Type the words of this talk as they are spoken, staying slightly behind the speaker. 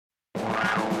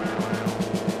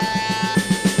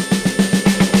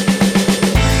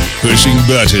pushing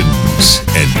buttons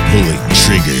and pulling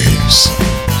triggers.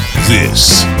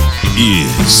 This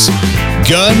is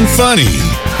Gun Funny.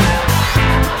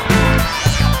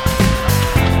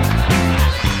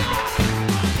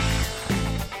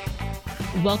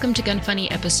 Welcome to Gun Funny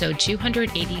episode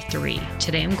 283.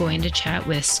 Today I'm going to chat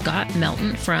with Scott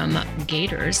Melton from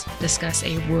Gators, discuss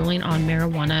a ruling on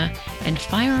marijuana and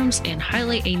firearms, and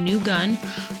highlight a new gun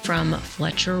from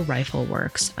Fletcher Rifle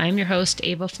Works. I'm your host,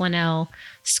 Ava Flanell.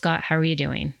 Scott, how are you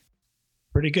doing?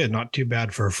 Pretty good. Not too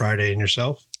bad for a Friday. And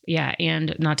yourself? Yeah,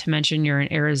 and not to mention you're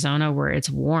in Arizona where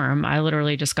it's warm. I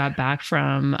literally just got back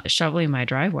from shoveling my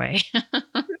driveway.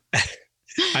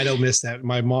 I don't miss that.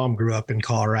 My mom grew up in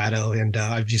Colorado, and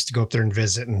I used to go up there and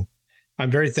visit. And I'm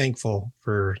very thankful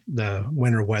for the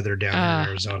winter weather down here in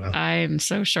Arizona. I'm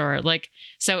so sure.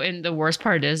 And the worst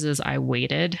part is I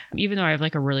waited, even though I have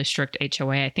like a really strict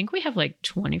HOA. I think we have like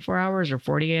 24 hours or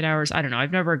 48 hours. I don't know.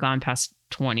 I've never gone past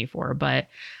 24, but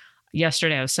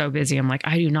yesterday I was so busy. I'm like,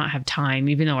 I do not have time,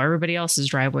 even though everybody else's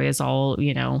driveway is all,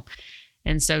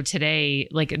 And so today,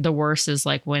 like the worst is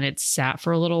like when it's sat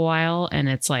for a little while and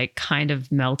it's like kind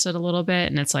of melted a little bit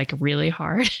and it's like really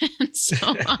hard. And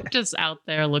so I'm just out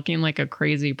there looking like a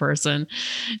crazy person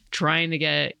trying to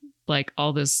get like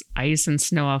all this ice and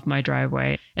snow off my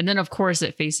driveway. And then of course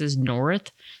it faces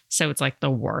north. So it's like the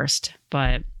worst,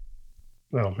 but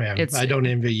oh man, I don't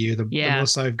envy you. The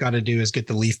most I've got to do is get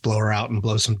the leaf blower out and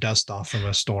blow some dust off from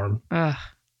a storm.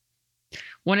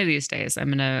 One of these days, I'm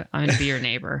gonna be your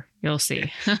neighbor. You'll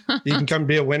see. You can come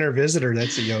be a winter visitor.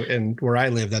 That's and where I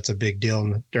live, that's a big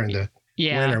deal. During the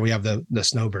winter, we have the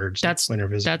snowbirds. That's winter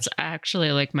visitors. That's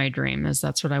actually like my dream.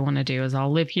 That's what I want to do. Is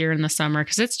I'll live here in the summer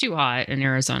because it's too hot in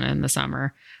Arizona in the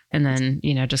summer, and then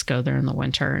just go there in the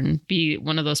winter and be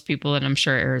one of those people that I'm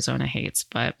sure Arizona hates.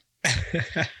 But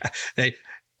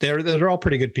they're all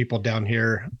pretty good people down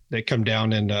here. They come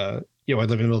down and I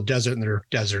live in the middle of the desert and they're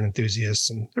desert enthusiasts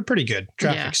and they're pretty good.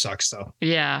 Traffic sucks though.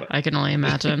 Yeah, but I can only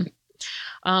imagine.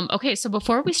 Okay, so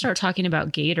before we start talking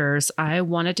about Gators, I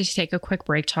wanted to take a quick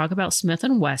break, talk about Smith &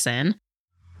 Wesson.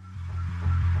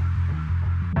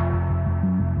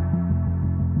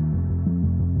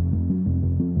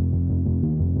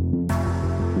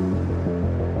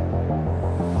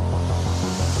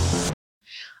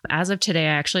 As of today,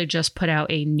 I actually just put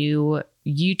out a new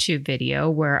YouTube video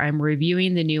where I'm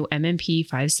reviewing the new M&P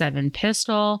 5.7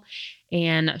 pistol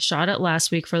and shot it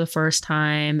last week for the first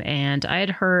time. And I had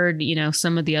heard,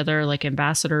 some of the other like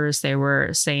ambassadors, they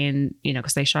were saying,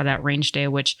 because they shot at range day,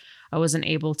 which I wasn't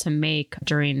able to make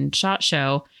during SHOT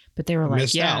Show, but they were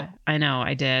like, yeah, I know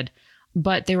I did.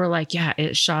 But they were like, yeah,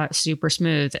 it shot super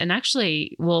smooth. And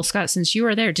actually, well, Scott, since you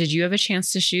were there, did you have a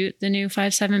chance to shoot the new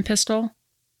 5.7 pistol?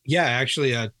 Yeah,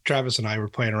 actually, Travis and I were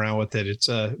playing around with it. It's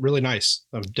really nice.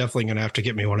 I'm definitely going to have to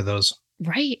get me one of those.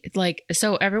 Right.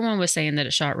 So everyone was saying that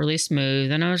it shot really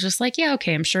smooth. And I was just like, yeah,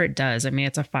 okay, I'm sure it does. I mean,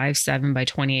 it's a 5.7 by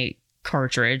 28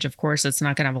 cartridge. Of course, it's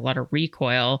not going to have a lot of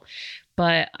recoil.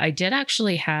 But I did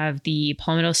actually have the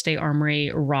Palmetto State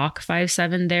Armory Rock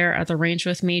 5.7 there at the range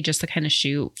with me just to kind of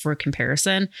shoot for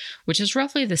comparison, which is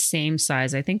roughly the same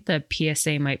size. I think the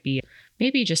PSA might be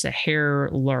maybe just a hair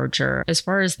larger as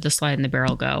far as the slide and the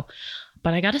barrel go.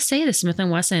 But I got to say, the Smith &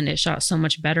 Wesson, it shot so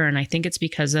much better. And I think it's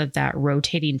because of that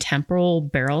rotating temporal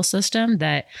barrel system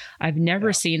that I've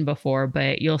never seen before.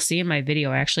 But you'll see in my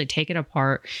video, I actually take it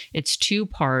apart. It's 2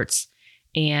 parts.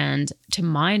 And to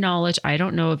my knowledge, I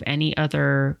don't know of any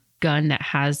other gun that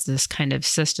has this kind of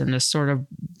system, this sort of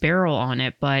barrel on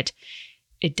it. But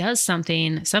it does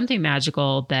something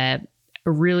magical that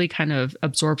really kind of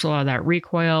absorbs a lot of that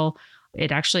recoil.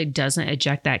 It actually doesn't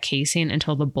eject that casing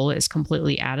until the bullet is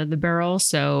completely out of the barrel.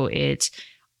 So it's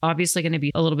obviously going to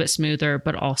be a little bit smoother,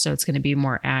 but also it's going to be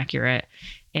more accurate.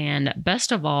 And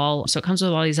best of all, so it comes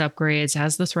with all these upgrades,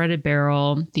 has the threaded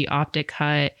barrel, the optic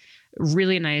cut,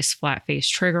 really nice flat face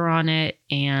trigger on it,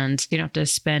 and you don't have to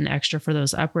spend extra for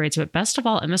those upgrades. But best of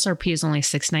all, MSRP is only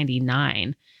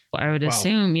 $699. I would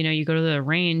assume, you go to the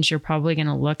range, you're probably going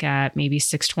to look at maybe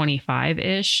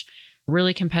 $625-ish.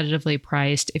 Really competitively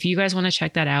priced. If you guys want to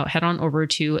check that out, head on over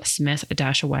to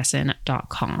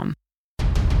smith-wesson.com.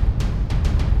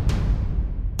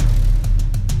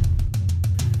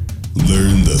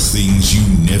 Learn the things you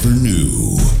never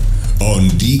knew on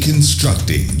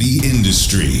Deconstructing the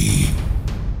Industry.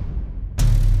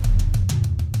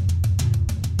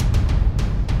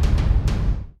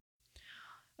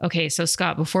 Okay, so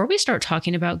Scott, before we start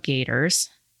talking about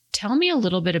Gators, tell me a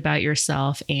little bit about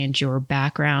yourself and your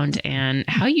background and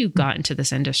how you got into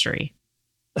this industry.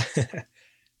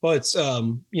 Well, it's,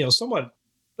 somewhat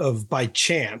of by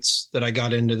chance that I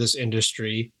got into this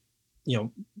industry. a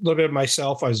little bit of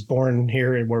myself. I was born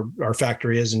here and where our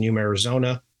factory is in Yuma,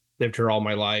 Arizona. Lived here all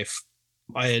my life.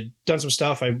 I had done some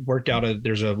stuff. I worked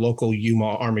there's a local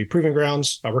Yuma Army Proving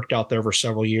Grounds. I worked out there for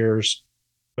several years.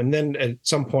 And then at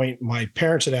some point, my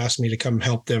parents had asked me to come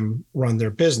help them run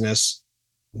their business,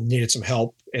 needed some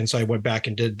help. And so I went back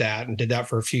and did that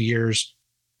for a few years.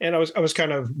 And I was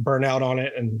kind of burnt out on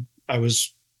it, and I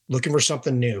was looking for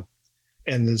something new.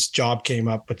 And this job came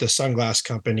up with the sunglass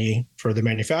company for the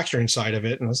manufacturing side of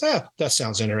it. And I was, that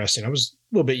sounds interesting. I was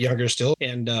a little bit younger still.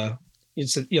 And he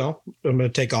said, I'm going to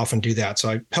take off and do that. So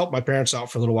I helped my parents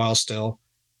out for a little while still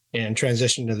and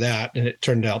transitioned to that. And it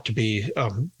turned out to be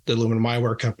the aluminum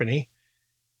eyewear company.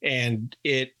 And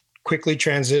it quickly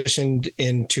transitioned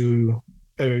into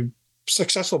a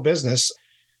successful business.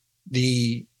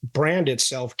 The brand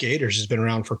itself, Gators, has been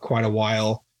around for quite a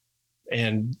while.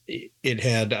 And it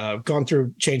had gone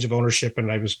through change of ownership,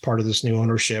 and I was part of this new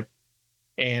ownership.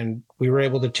 And we were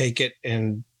able to take it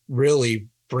and really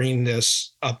bring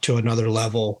this up to another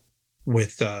level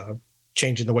with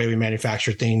changing the way we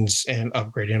manufacture things and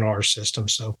upgrading our system.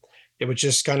 So it was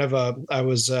just kind of I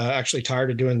was actually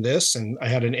tired of doing this, and I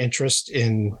had an interest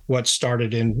in what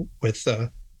started in with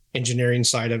the engineering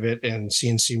side of it and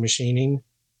CNC machining.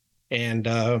 And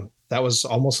that was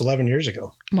almost 11 years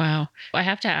ago. Wow. I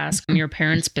have to ask, your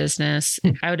parents' business,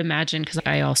 I would imagine, because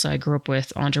I grew up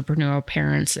with entrepreneurial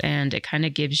parents, and it kind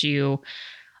of gives you,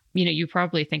 you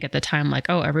probably think at the time like,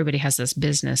 oh, everybody has this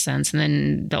business sense. And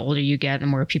then the older you get, the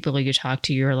more people you talk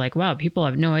to, you're like, wow, people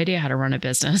have no idea how to run a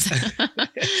business.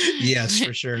 Yes,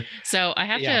 for sure. So I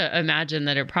have to imagine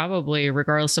that it probably,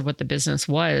 regardless of what the business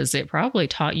was, it probably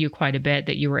taught you quite a bit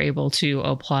that you were able to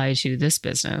apply to this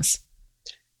business.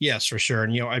 Yes, for sure.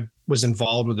 And, I was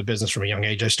involved with the business from a young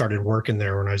age. I started working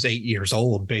there when I was 8 years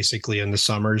old, basically in the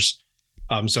summers.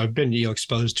 So I've been,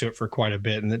 exposed to it for quite a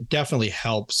bit. And it definitely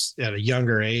helps at a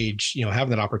younger age, having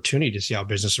that opportunity to see how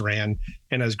business ran.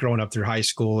 And as growing up through high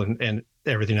school and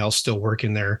everything else, still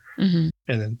working there. Mm-hmm.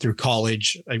 And then through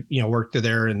college, I, worked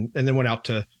there and then went out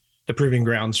to the Proving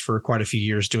Grounds for quite a few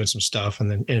years doing some stuff, and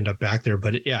then ended up back there.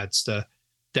 But it's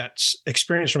that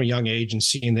experience from a young age and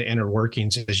seeing the inner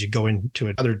workings as you go into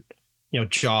another,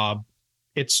 job.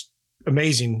 It's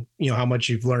amazing, how much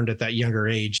you've learned at that younger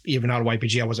age. Even out of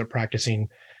YPG, I wasn't practicing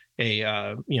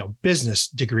a, business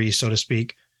degree, so to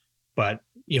speak, but,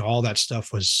 all that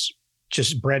stuff was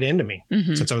just bred into me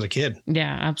since I was a kid.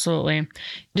 Yeah, absolutely.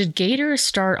 Did Gators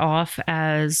start off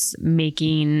as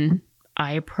making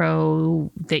eye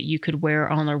pro that you could wear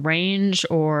on the range,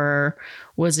 or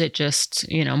was it just,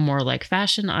 more like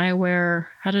fashion eyewear?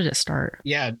 How did it start?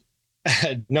 Yeah,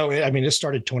 no, it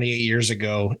started 28 years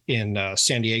ago in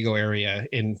San Diego area,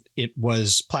 and it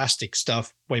was plastic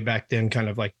stuff way back then, kind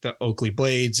of like the Oakley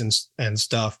blades and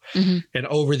stuff. Mm-hmm. And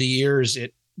over the years,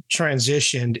 it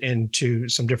transitioned into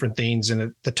some different things. And at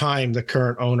the time, the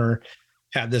current owner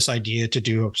had this idea to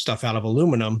do stuff out of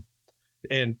aluminum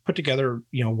and put together,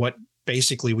 what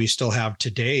basically we still have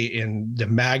today in the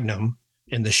Magnum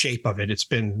in the shape of it. It's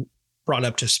been brought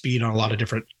up to speed on a lot of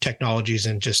different technologies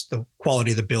and just the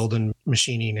quality of the build and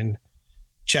machining and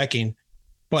checking.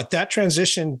 But that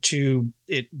transition to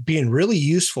it being really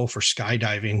useful for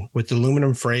skydiving with the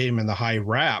aluminum frame and the high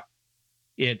wrap,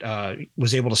 it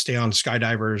was able to stay on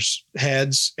skydivers'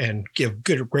 heads and give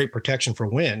great protection for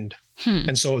wind.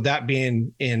 And so that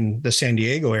being in the San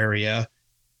Diego area,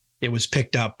 it was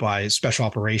picked up by special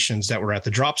operations that were at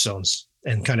the drop zones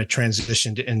and kind of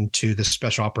transitioned into the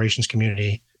special operations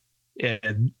community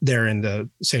there in the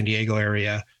San Diego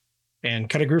area, and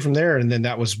kind of grew from there. And then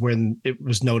that was when it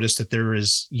was noticed that there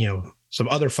is, some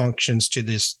other functions to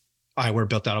this eyewear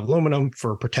built out of aluminum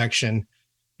for protection.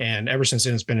 And ever since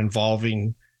then, it's been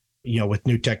evolving, with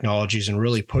new technologies and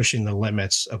really pushing the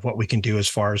limits of what we can do as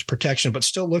far as protection, but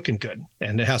still looking good.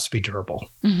 And it has to be durable.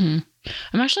 Mm-hmm.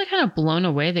 I'm actually kind of blown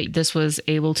away that this was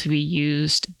able to be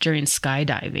used during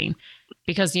skydiving,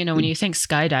 because, when you think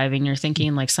skydiving, you're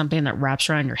thinking like something that wraps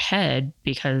around your head,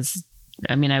 because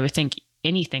I would think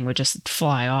anything would just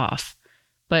fly off.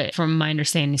 But from my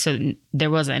understanding, so there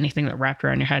wasn't anything that wrapped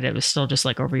around your head. It was still just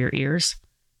like over your ears.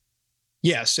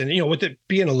 Yes. And, with it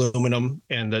being aluminum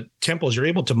and the temples, you're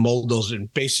able to mold those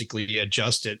and basically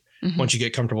adjust it once you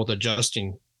get comfortable with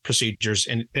adjusting procedures,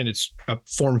 and it's a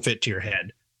form fit to your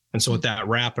head. And so with that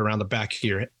wrap around the back of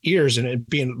your ears and it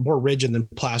being more rigid than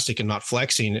plastic and not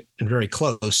flexing and very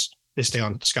close, they stay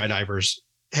on skydivers'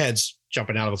 heads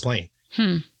jumping out of a plane.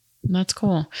 That's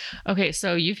cool. Okay.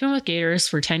 So you've been with Gators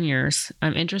for 10 years.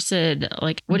 I'm interested,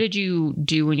 like, what did you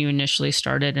do when you initially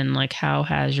started, and like, how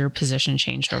has your position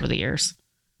changed over the years?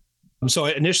 So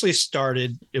I initially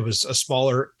started, it was a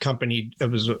smaller company.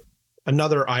 It was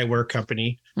another eyewear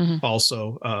company,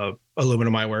 also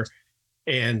aluminum eyewear,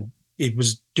 and it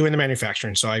was doing the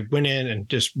manufacturing. So I went in and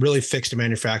just really fixed the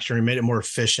manufacturing, made it more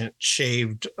efficient,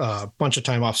 shaved a bunch of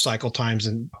time off cycle times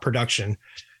and production,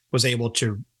 was able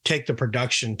to take the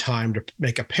production time to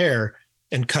make a pair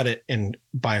and cut it in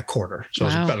by a quarter. So it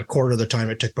was about a quarter of the time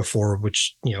it took before,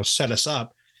 which, set us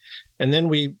up. And then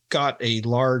we got a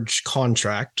large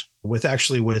contract with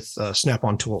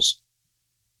Snap-on Tools.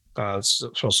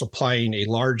 So supplying a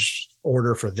large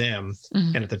order for them.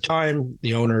 And at the time,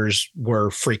 the owners were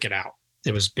freaking out.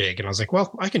 It was big. And I was like,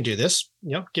 well, I can do this.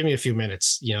 Give me a few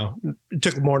minutes. It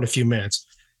took more than a few minutes.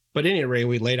 But anyway,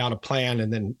 we laid out a plan,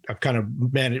 and then I've kind of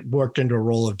worked into a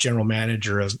role of general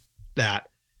manager of that.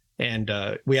 And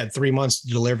we had 3 months to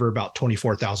deliver about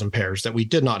 24,000 pairs that we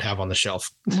did not have on the shelf.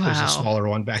 Wow. It was a smaller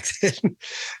one back then.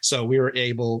 So we were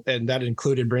able, and that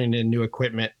included bringing in new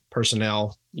equipment,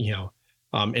 personnel,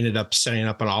 ended up setting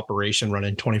up an operation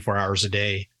running 24 hours a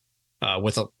day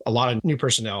with a lot of new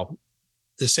personnel.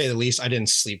 To say the least, I didn't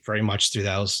sleep very much through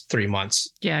those 3 months.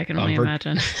 Yeah, I can only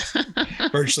imagine.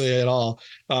 Virtually at all.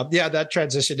 That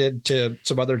transitioned into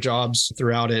some other jobs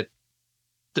throughout it.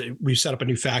 We set up a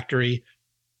new factory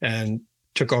and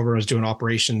took over as doing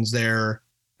operations there.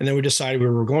 And then we decided we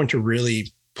were going to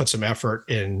really put some effort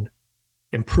in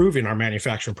improving our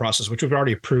manufacturing process, which we've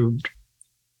already improved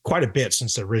quite a bit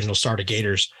since the original start of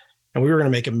Gators. And we were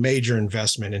going to make a major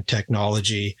investment in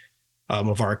technology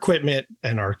of our equipment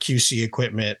and our QC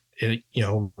equipment. And,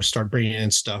 we start bringing in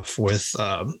stuff with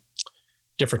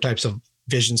different types of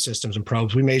vision systems and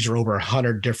probes. We measure over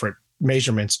 100 different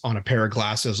measurements on a pair of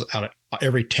glasses out of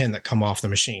every 10 that come off the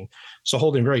machine. So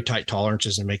holding very tight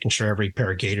tolerances and making sure every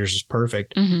pair of Gators is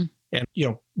perfect. And,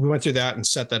 we went through that and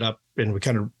set that up, and we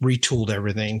kind of retooled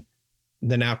everything.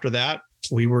 And then after that,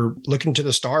 we were looking to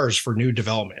the stars for new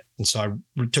development. And so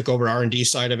I took over R&D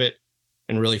side of it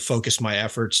and really focused my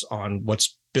efforts on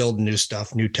what's building new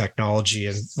stuff, new technology.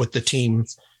 And with the team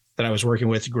that I was working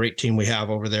with, a great team we have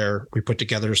over there, we put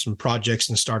together some projects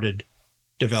and started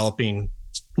developing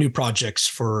new projects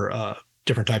for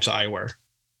different types of eyewear.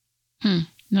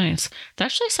 Nice. That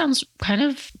actually sounds kind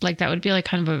of like that would be like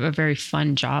kind of a very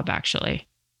fun job, actually.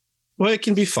 Well, it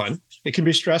can be fun. It can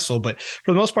be stressful, but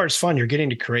for the most part, it's fun. You're getting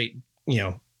to create,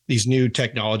 these new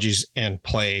technologies and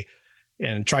play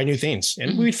and try new things.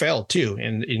 And we failed too.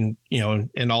 And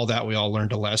in all that, we all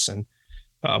learned a lesson.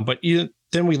 But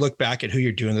then we look back at who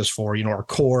you're doing this for. Our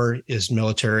core is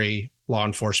military, law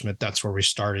enforcement. That's where we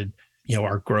started,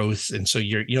 our growth. And so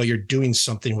you're doing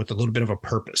something with a little bit of a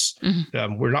purpose.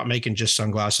 We're not making just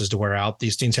sunglasses to wear out.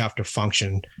 These things have to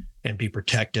function and be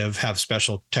protective, have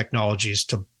special technologies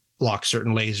to block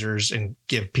certain lasers and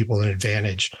give people an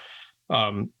advantage.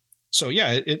 So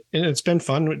yeah, it's been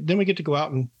fun. Then we get to go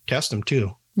out and test them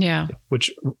too. Yeah.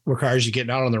 Which requires you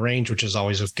getting out on the range, which is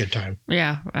always a good time.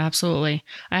 Yeah, absolutely.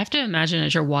 I have to imagine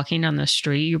as you're walking down the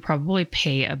street, you probably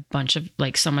pay a bunch of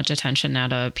so much attention now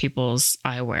to people's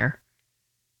eyewear.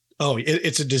 Oh,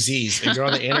 it's a disease. If you're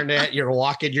on the internet, you're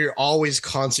walking, you're always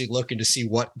constantly looking to see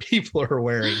what people are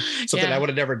wearing. Something I would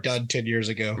have never done 10 years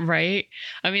ago. Right.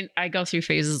 I mean, I go through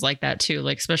phases like that too,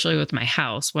 especially with my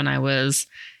house when I was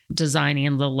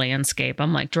designing the landscape.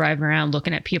 I'm driving around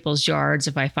looking at people's yards.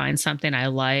 If I find something I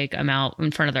like, I'm out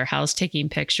in front of their house taking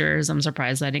pictures. I'm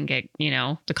surprised I didn't get,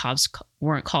 the cops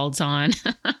weren't called on.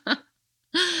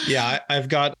 Yeah, I've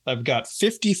got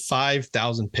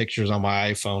 55,000 pictures on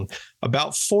my iPhone.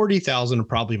 About 40,000 are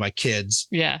probably my kids.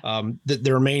 Yeah.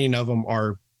 The remaining of them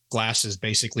are glasses,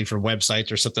 basically, for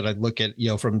websites or something. I'd look at,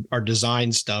 from our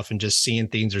design stuff and just seeing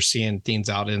things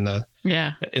out in the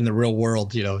real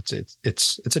world. It's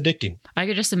addicting. I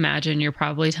could just imagine you're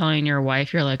probably telling your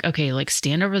wife, you're like, okay,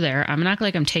 stand over there. I'm not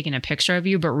I'm taking a picture of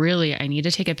you, but really I need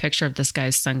to take a picture of this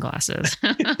guy's sunglasses.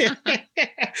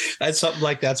 That's something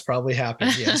like that's probably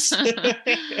happened. Yes.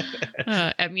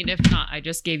 I mean, if not, I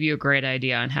just gave you a great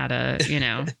idea on how to,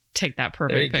 take that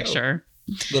perfect picture.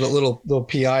 Little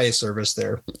PI service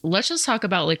there. Let's just talk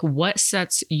about what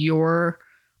sets your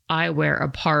eyewear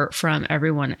apart from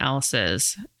everyone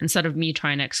else's. Instead of me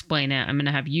trying to explain it, I'm going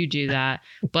to have you do that.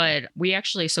 But we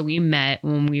met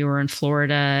when we were in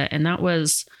Florida, and that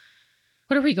was,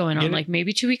 what are we going on?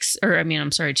 Maybe 2 weeks,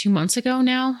 2 months ago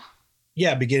now.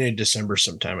 Yeah, beginning of December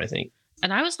sometime, I think.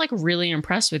 And I was really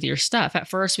impressed with your stuff at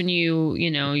first when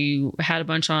you had a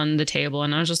bunch on the table,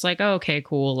 and I was just like, oh, okay,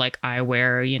 cool.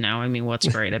 Eyewear, what's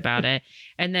great about it?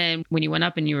 And then when you went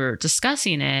up and you were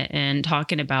discussing it and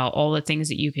talking about all the things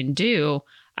that you can do,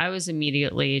 I was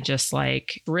immediately just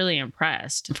really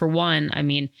impressed. For one,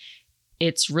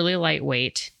 It's really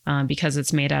lightweight because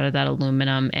it's made out of that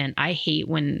aluminum. And I hate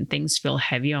when things feel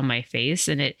heavy on my face,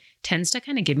 and it tends to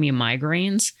kind of give me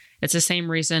migraines. It's the same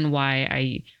reason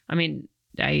why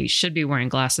I should be wearing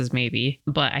glasses maybe,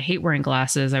 but I hate wearing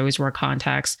glasses. I always wear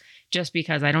contacts just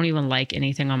because I don't even like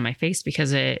anything on my face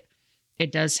because it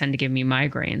does tend to give me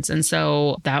migraines. And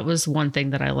so that was one thing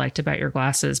that I liked about your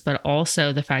glasses, but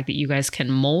also the fact that you guys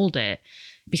can mold it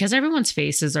because everyone's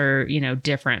faces are,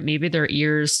 different. Maybe their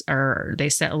ears they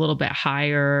set a little bit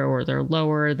higher or they're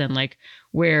lower than like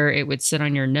where it would sit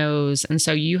on your nose. And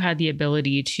so you had the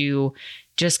ability to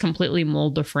just completely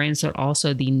mold the frame. So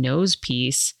also the nose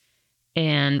piece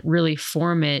and really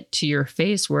form it to your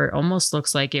face where it almost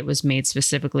looks like it was made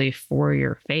specifically for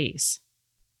your face.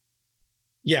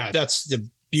 Yeah, that's the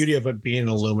beauty of it being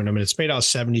aluminum. And it's made out of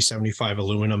 70-75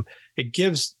 aluminum. It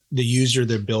gives the user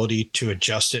the ability to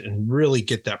adjust it and really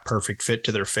get that perfect fit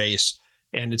to their face.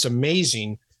 And it's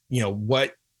amazing,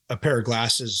 what a pair of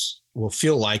glasses will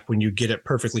feel like when you get it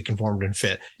perfectly conformed and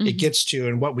fit. Mm-hmm. It gets to,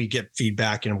 and what we get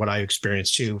feedback and what I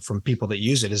experience too from people that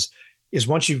use it is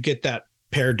once you get that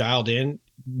pair dialed in,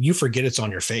 you forget it's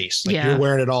on your face. Like you're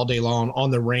wearing it all day long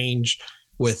on the range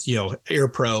with, Air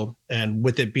Pro, and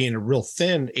with it being a real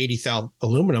thin 80 thou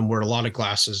aluminum, where a lot of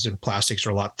glasses and plastics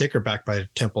are a lot thicker back by the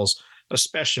temples,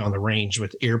 especially on the range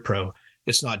with Air Pro,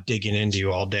 it's not digging into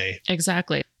you all day.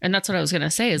 Exactly. And that's what I was going to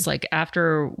say is like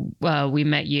after we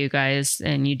met you guys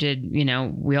and you did,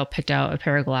 we all picked out a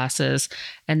pair of glasses.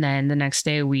 And then the next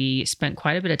day we spent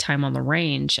quite a bit of time on the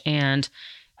range. And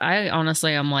I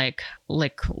honestly, I'm like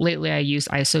lately I use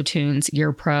IsoTunes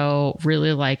Ear Pro,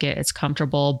 really like it. It's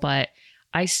comfortable, but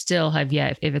I still have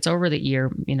yet, if it's over the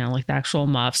ear, like the actual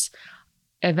muffs,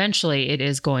 eventually it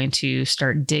is going to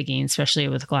start digging, especially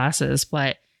with glasses.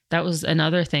 But that was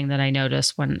another thing that I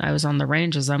noticed when I was on the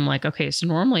range is I'm like, okay, so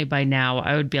normally by now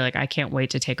I would be like, I can't wait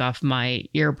to take off my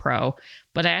Ear Pro.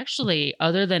 But I actually,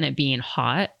 other than it being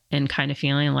hot and kind of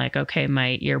feeling like, okay,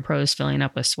 my Ear Pro is filling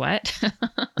up with sweat,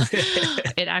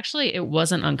 it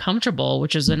wasn't uncomfortable,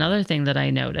 which is another thing that I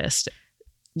noticed.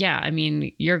 Yeah, I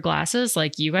mean, your glasses,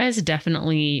 like you guys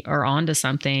definitely are onto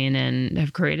something and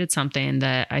have created something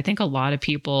that I think a lot of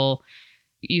people,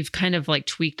 you've kind of like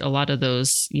tweaked a lot of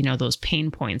those, those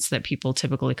pain points that people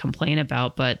typically complain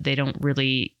about, but they don't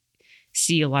really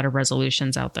see a lot of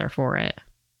resolutions out there for it.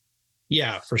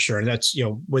 Yeah, for sure. And that's,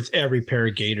 with every pair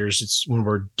of gaiters, it's when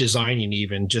we're designing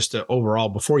even just overall,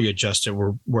 before you adjust it,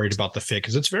 we're worried about the fit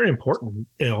because it's very important.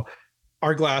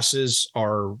 Our glasses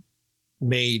are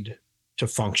made to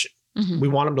function. Mm-hmm. We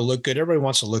want them to look good. Everybody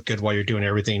wants to look good while you're doing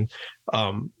everything.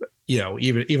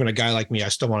 Even a guy like me, I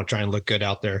still want to try and look good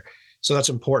out there. So that's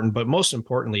important. But most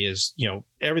importantly is,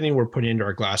 everything we're putting into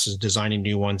our glasses, designing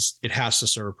new ones, it has to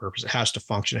serve a purpose. It has to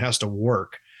function. It has to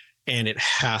work. And it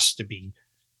has to be,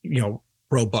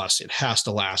 robust. It has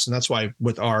to last. And that's why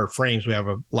with our frames, we have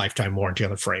a lifetime warranty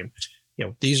on the frame.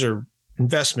 These are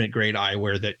investment grade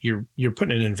eyewear that you're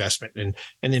putting an investment in.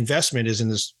 And the investment is in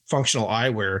this functional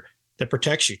eyewear that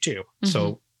protects you too. Mm-hmm.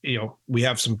 So, we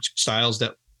have some styles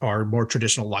that are more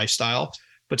traditional lifestyle,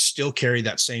 but still carry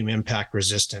that same impact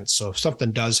resistance. So if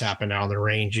something does happen out on the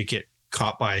range, you get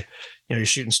caught by, you're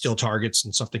shooting still targets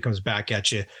and something comes back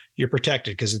at you, you're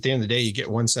protected because at the end of the day, you get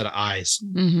one set of eyes,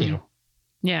 mm-hmm.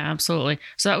 Yeah, absolutely.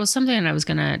 So that was something I was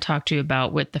going to talk to you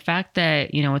about with the fact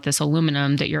that, with this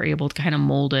aluminum that you're able to kind of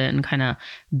mold it and kind of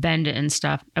bend it and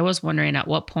stuff. I was wondering at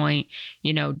what point,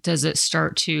 does it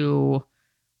start to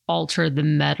alter the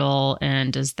metal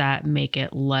and does that make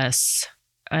it less,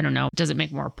 I don't know, does it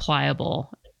make more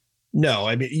pliable? No,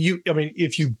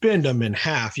 if you bend them in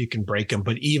half, you can break them.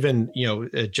 But even,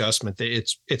 adjustment,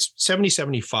 it's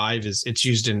 70-75 it's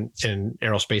used in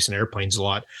aerospace and airplanes a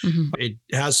lot. Mm-hmm. It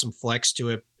has some flex to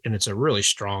it and it's a really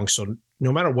strong. So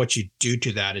no matter what you do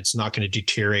to that, it's not going to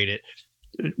deteriorate it.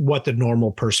 What the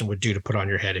normal person would do to put on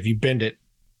your head. If you bend it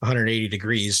 180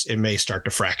 degrees, it may start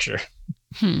to fracture.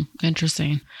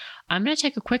 Interesting. I'm going to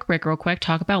take a quick break real quick,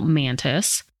 talk about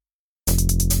Mantis.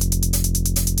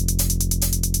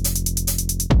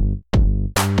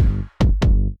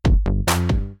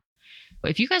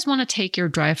 If you guys want to take your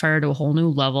dry fire to a whole new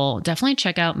level, definitely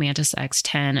check out Mantis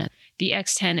X10. The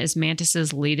X10 is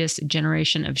Mantis's latest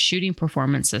generation of shooting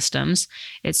performance systems.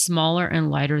 It's smaller and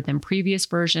lighter than previous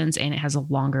versions, and it has a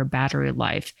longer battery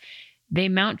life. They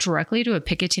mount directly to a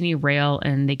Picatinny rail,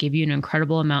 and they give you an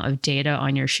incredible amount of data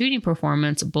on your shooting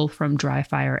performance, both from dry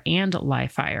fire and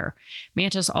live fire.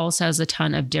 Mantis also has a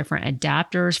ton of different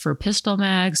adapters for pistol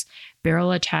mags,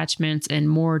 barrel attachments, and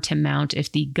more to mount if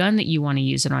the gun that you want to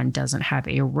use it on doesn't have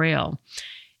a rail.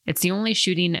 It's the only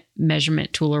shooting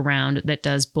measurement tool around that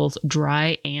does both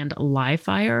dry and live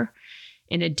fire.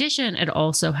 In addition, it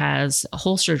also has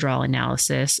holster draw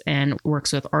analysis and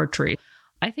works with archery.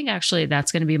 I think actually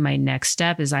that's going to be my next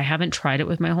step is I haven't tried it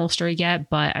with my holster yet,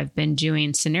 but I've been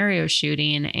doing scenario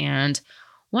shooting. And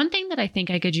one thing that I think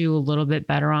I could do a little bit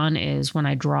better on is when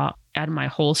I draw out of my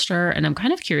holster, and I'm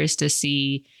kind of curious to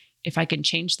see if I can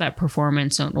change that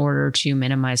performance in order to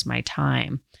minimize my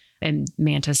time. And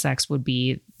Mantis X would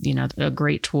be, a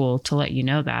great tool to let you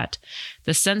know that.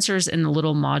 The sensors in the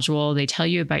little module, they tell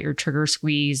you about your trigger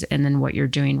squeeze and then what you're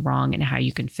doing wrong and how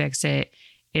you can fix it.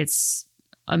 It's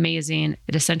amazing.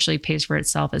 It essentially pays for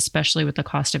itself, especially with the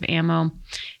cost of ammo.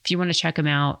 If you want to check them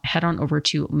out, head on over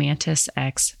to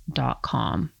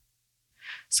mantisx.com.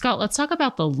 Scott, let's talk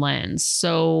about the lens.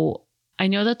 So I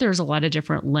know that there's a lot of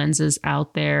different lenses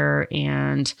out there,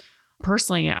 and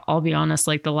personally, I'll be honest,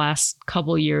 like the last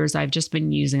couple of years, I've just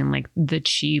been using like the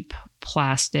cheap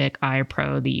plastic eye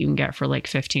pro that you can get for like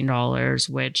 $15,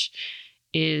 which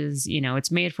is,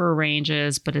 it's made for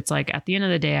ranges, but it's like at the end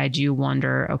of the day, I do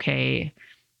wonder, okay,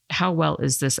 how well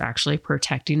is this actually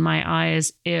protecting my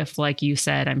eyes? If, like you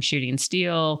said, I'm shooting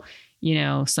steel,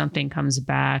 something comes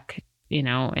back,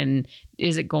 and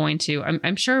is it going to,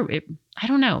 I'm sure I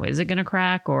don't know, is it going to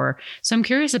crack? So I'm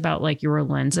curious about like your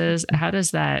lenses. How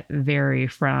does that vary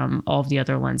from all of the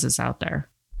other lenses out there?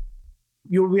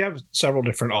 We have several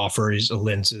different offers of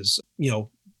lenses.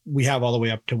 We have all the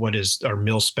way up to what is our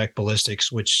mil spec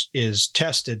ballistics, which is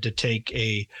tested to take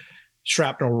a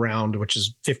shrapnel round, which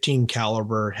is 15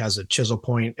 caliber, has a chisel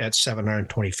point at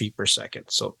 720 feet per second.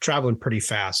 So traveling pretty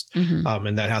fast. Mm-hmm.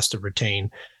 And that has to retain.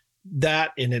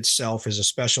 That in itself is a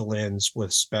special lens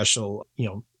with special,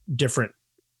 different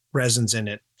resins in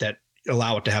it that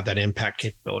allow it to have that impact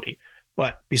capability.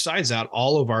 But besides that,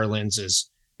 all of our lenses,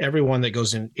 every one that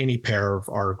goes in any pair of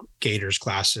our Gators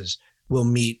glasses will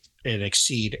meet and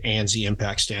exceed ANSI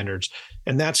impact standards.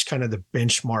 And that's kind of the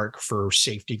benchmark for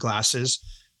safety glasses.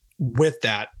 With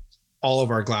that, all of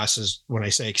our glasses, when I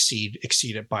say exceed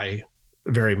it by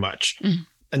very much. Mm.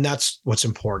 And that's what's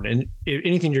important. And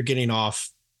anything you're getting off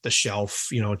the shelf,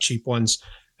 cheap ones,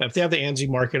 if they have the ANSI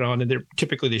market on it,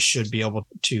 typically they should be able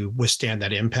to withstand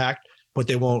that impact, but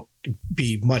they won't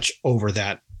be much over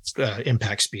that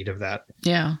impact speed of that.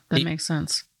 Yeah, that makes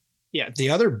sense. Yeah.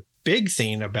 The other big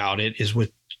thing about it is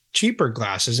with cheaper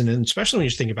glasses, and especially when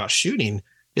you're thinking about shooting,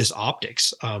 is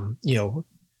optics.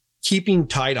 Keeping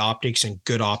tight optics and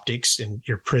good optics in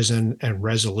your prism and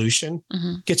resolution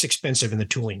gets expensive in the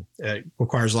tooling. It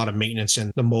requires a lot of maintenance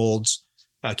in the molds,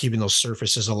 keeping those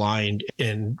surfaces aligned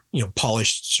and,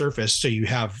 polished surface. So you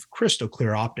have crystal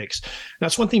clear optics. And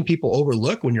that's one thing people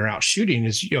overlook when you're out shooting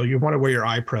is, you want to wear your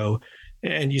eye pro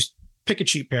and you pick a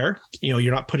cheap pair,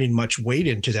 you're not putting much weight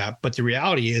into that. But the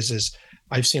reality is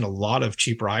I've seen a lot of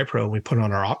cheaper eye pro and we put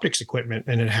on our optics equipment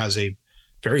and it has a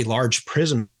very large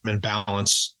prism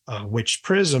imbalance, which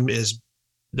prism is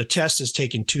the test is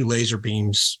taking two laser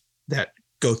beams that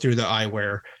go through the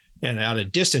eyewear, and at a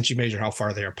distance you measure how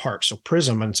far they're apart. So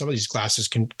prism on some of these glasses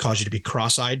can cause you to be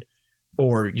cross-eyed,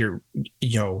 or your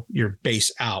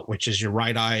base out, which is your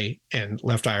right eye and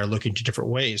left eye are looking to different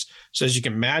ways. So as you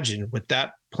can imagine, with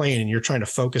that plane and you're trying to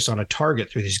focus on a target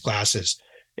through these glasses,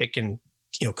 it can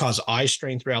cause eye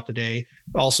strain throughout the day,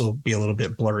 also be a little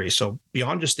bit blurry. So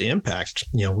beyond just the impact,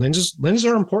 lenses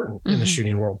are important in the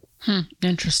shooting world.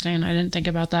 Interesting. I didn't think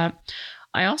about that.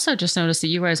 I also just noticed that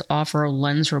you guys offer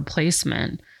lens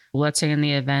replacement. Let's say in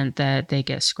the event that they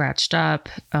get scratched up,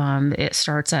 it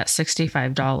starts at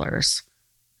 $65.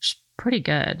 Pretty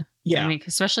good. Yeah. I mean,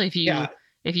 especially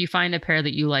if you find a pair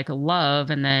that you love,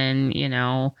 and then,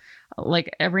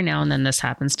 like every now and then this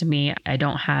happens to me. I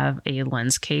don't have a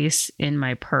lens case in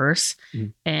my purse.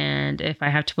 And if I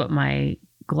have to put my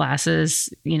glasses,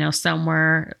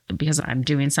 somewhere because I'm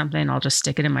doing something, I'll just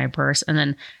stick it in my purse. And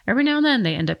then every now and then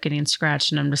they end up getting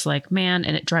scratched and I'm just like, man,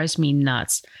 and it drives me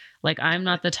nuts. Like, I'm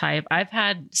not the type. I've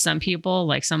had some people,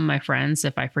 like some of my friends,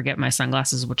 if I forget my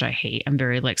sunglasses, which I hate, I'm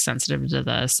very sensitive to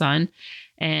the sun,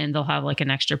 and they'll have an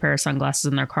extra pair of sunglasses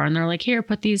in their car and they're like, here,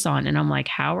 put these on. And I'm like,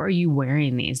 how are you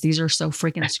wearing these? These are so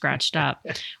freaking scratched up.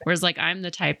 Whereas I'm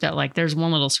the type that there's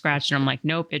one little scratch and I'm like,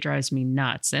 nope, it drives me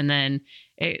nuts. And then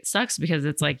it sucks because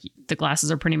it's the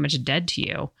glasses are pretty much dead to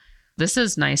you. This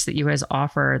is nice that you guys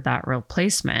offer that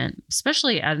replacement,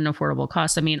 especially at an affordable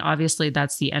cost. I mean, obviously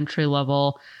that's the entry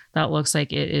level. That looks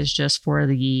like it is just for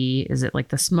is it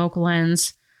the smoke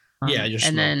lens? Yeah, your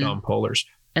smoke dome polars.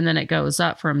 And then it goes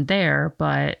up from there,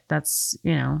 but that's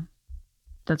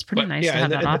pretty nice to have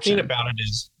that option. The thing about it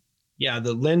is,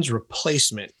 the lens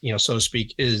replacement, so to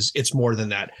speak, it's more than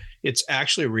that. It's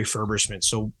actually a refurbishment.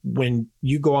 So when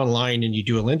you go online and you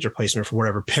do a lens replacement for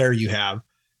whatever pair you have,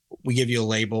 we give you a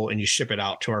label and you ship it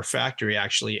out to our factory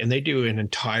actually, and they do an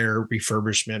entire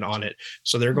refurbishment on it.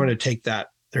 So they're going to take that,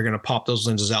 they're going to pop those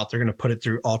lenses out, they're going to put it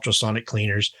through ultrasonic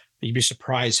cleaners. You'd be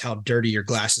surprised how dirty your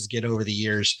glasses get over the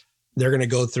years. They're going to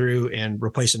go through and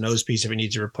replace a nose piece if it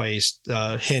needs replaced,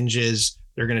 hinges.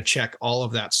 They're going to check all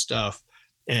of that stuff.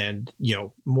 And,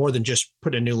 more than just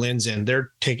put a new lens in,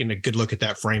 they're taking a good look at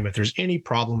that frame. If there's any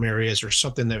problem areas or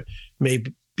something that may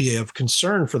be of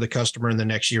concern for the customer in the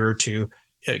next year or two,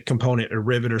 a component, a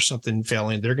rivet or something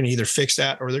failing, they're going to either fix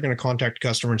that or they're going to contact the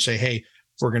customer and say, hey,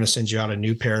 we're going to send you out a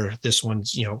new pair. This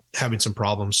one's, having some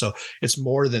problems. So it's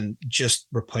more than just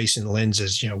replacing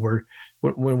lenses.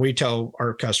 When we tell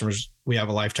our customers we have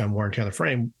a lifetime warranty on the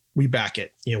frame, we back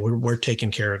it. We're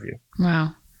taking care of you.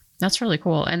 Wow. That's really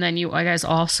cool. And then you guys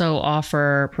also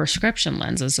offer prescription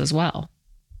lenses as well.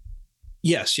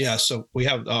 Yes. Yeah. So we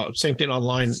have same thing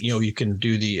online. You can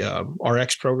do the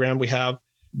RX program we have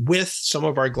with some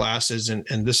of our glasses. And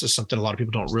this is something a lot of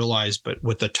people don't realize, but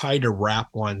with the tighter wrap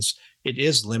ones, it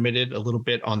is limited a little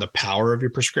bit on the power of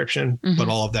your prescription, but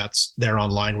all of that's there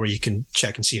online where you can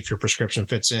check and see if your prescription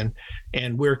fits in.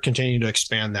 And we're continuing to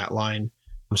expand that line,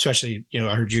 especially,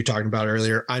 I heard you talking about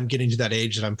earlier. I'm getting to that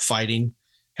age that I'm fighting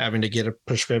having to get a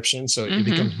prescription. So it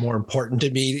becomes more important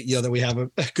to me, that we have a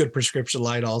good prescription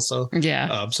line also.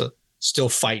 Yeah. So still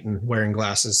fighting wearing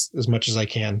glasses as much as I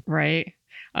can. Right.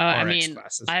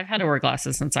 Glasses. I've had to wear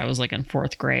glasses since I was like in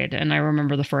 4th grade. And I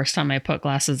remember the first time I put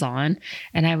glasses on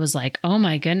and I was like, oh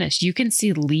my goodness, you can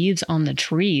see leaves on the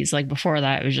trees. Like before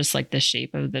that, it was just like the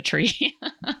shape of the tree.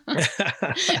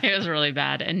 It was really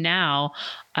bad. And now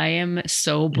I am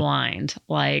so blind,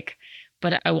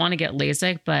 but I want to get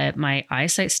LASIK, but my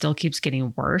eyesight still keeps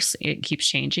getting worse. It keeps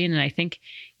changing. And I think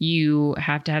you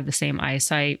have to have the same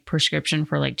eyesight prescription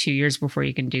for like 2 years before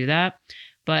you can do that.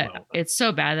 But it's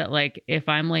so bad that if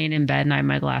I'm laying in bed and I have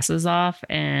my glasses off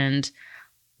and,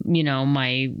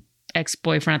 my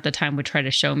ex-boyfriend at the time would try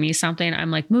to show me something, I'm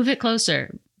like, move it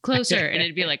closer. And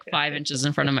it'd be like 5 inches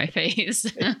in front of my face.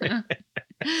 It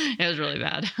was really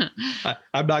bad.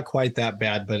 I'm not quite that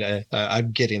bad, but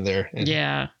I'm getting there.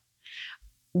 Yeah.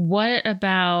 What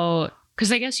about,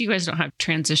 because I guess you guys don't have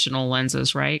transitional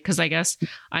lenses, right? Because I guess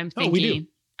I'm thinking, we do.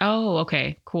 Oh,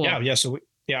 okay, cool. Yeah. So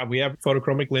we have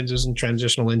photochromic lenses and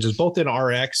transitional lenses, both in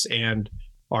RX and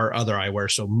our other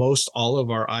eyewear. So most all of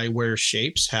our eyewear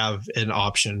shapes have an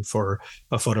option for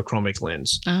a photochromic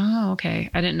lens. Oh, okay.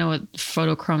 I didn't know what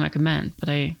photochromic meant, but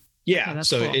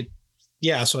So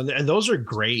cool. So and those are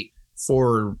great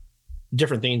for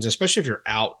different things, especially if you're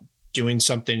out doing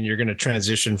something, you're going to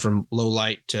transition from low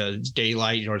light to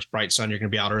daylight, it's bright sun, you're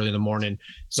going to be out early in the morning.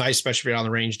 It's nice, especially if you're on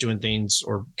the range doing things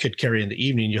or could carry in the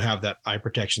evening, you have that eye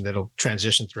protection that'll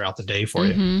transition throughout the day for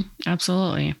you.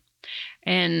 Absolutely.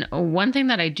 And one thing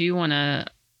that I do want to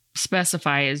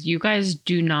specify is you guys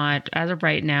do not, as of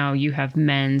right now, you have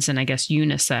men's and I guess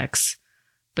unisex,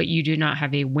 but you do not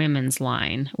have a women's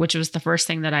line, which was the first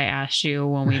thing that I asked you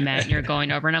when we met and you're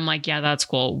going over. And I'm like, yeah, that's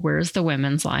cool. Where's the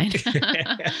women's line?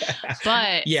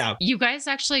 But yeah, you guys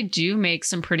actually do make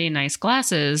some pretty nice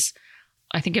glasses.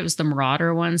 I think it was the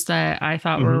Marauder ones that I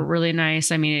thought were really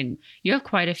nice. I mean, you have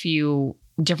quite a few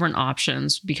different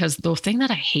options because the thing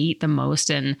that I hate the most,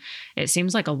 and it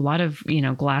seems like a lot of,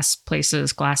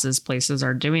 glasses places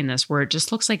are doing this, where it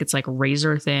just looks like it's like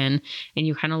razor thin and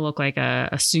you kind of look like a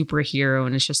superhero.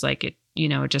 And it's just like, it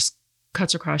just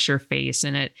cuts across your face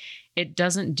and it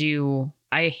doesn't do,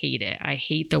 I hate it. I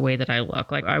hate the way that I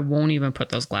look. Like I won't even put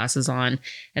those glasses on.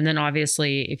 And then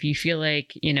obviously if you feel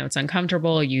like, it's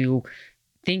uncomfortable, you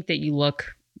think that you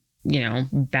look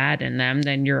bad in them,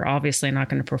 then you're obviously not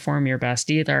going to perform your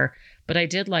best either. But I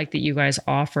did like that you guys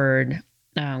offered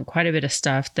quite a bit of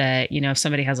stuff that, if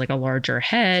somebody has like a larger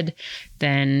head,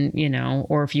 then,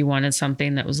 or if you wanted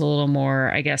something that was a little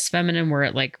more, I guess, feminine, where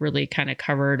it like really kind of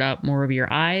covered up more of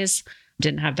your eyes,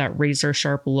 didn't have that razor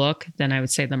sharp look, then I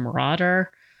would say the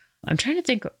Marauder. I'm trying to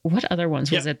think what other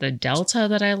ones. Was it the Delta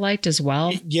that I liked as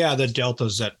well? Yeah, the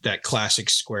Delta's that classic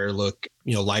square look,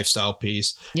 lifestyle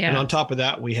piece. Yeah. And on top of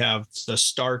that, we have the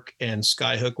Stark and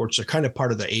Skyhook, which are kind of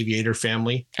part of the Aviator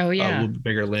family. Oh, yeah. A little bit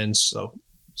bigger lens. So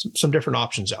some different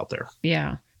options out there.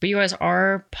 Yeah. But you guys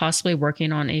are possibly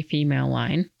working on a female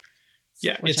line.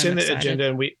 Yeah, it's in the agenda.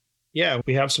 And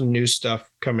we have some new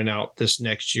stuff coming out this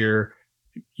next year,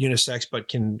 unisex, but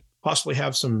can possibly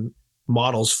have some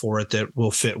models for it that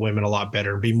will fit women a lot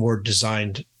better and be more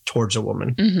designed towards a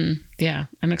woman. Yeah,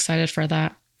 I'm excited for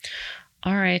that.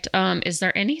 All right. Is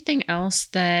there anything else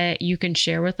that you can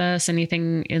share with us?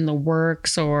 Anything in the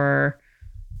works, or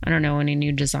I don't know, any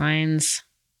new designs?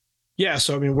 Yeah.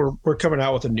 So, I mean, we're coming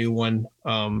out with a new one.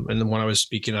 And the one I was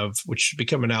speaking of, which should be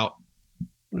coming out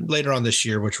later on this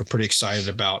year, which we're pretty excited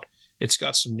about. It's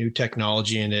got some new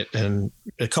technology in it and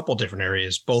a couple different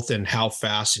areas, both in how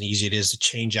fast and easy it is to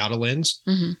change out a lens.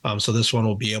 So this one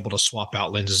will be able to swap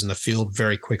out lenses in the field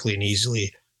very quickly and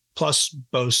easily, plus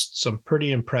boasts some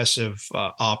pretty impressive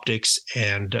optics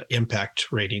and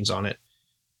impact ratings on it.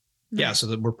 Yeah,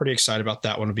 so we're pretty excited about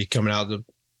that one to be coming out.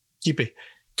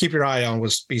 Keep your eye on. Will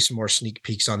be some more sneak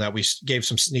peeks on that. We gave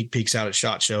some sneak peeks out at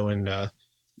SHOT Show, and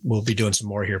we'll be doing some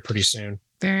more here pretty soon.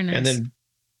 Very nice. And then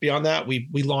beyond that, we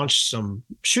launched some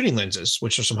shooting lenses,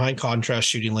 which are some high contrast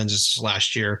shooting lenses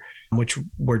last year, which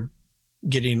we're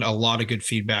getting a lot of good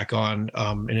feedback on.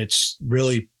 And it's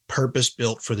really purpose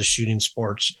built for the shooting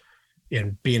sports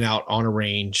and being out on a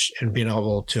range and being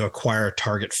able to acquire a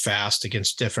target fast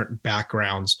against different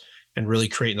backgrounds and really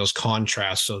creating those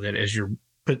contrasts so that as you're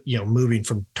moving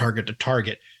from target to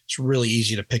target, it's really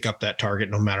easy to pick up that target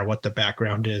no matter what the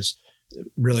background is.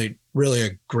 Really, really a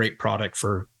great product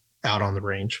for out on the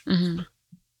range.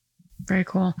 Very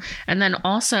cool. And then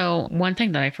also one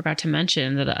thing that I forgot to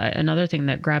mention another thing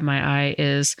that grabbed my eye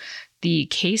is the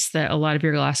case that a lot of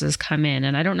your glasses come in.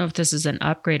 And I don't know if this is an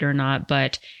upgrade or not,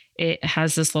 but it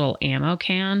has this little ammo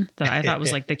can that I thought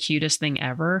was like the cutest thing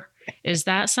ever. Is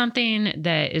that something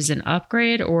that is an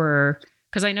upgrade, or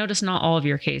because I noticed not all of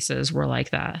your cases were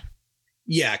like that?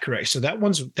 Yeah, correct. So that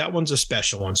one's a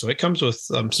special one. So it comes with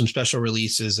some special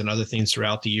releases and other things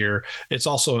throughout the year. It's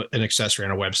also an accessory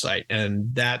on our website,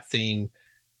 and that thing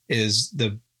is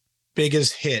the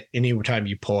biggest hit anytime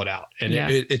you pull it out. And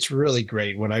it's really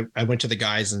great. When I went to the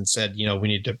guys and said, we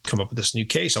need to come up with this new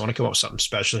case. I want to come up with something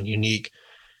special and unique.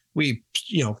 We,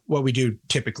 what we do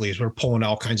typically is we're pulling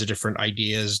all kinds of different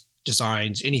ideas,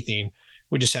 designs, anything.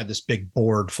 We just had this big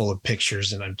board full of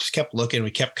pictures, and I just kept looking.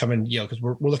 We kept coming, because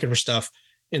we're looking for stuff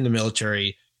in the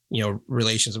military,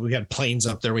 relations. We had planes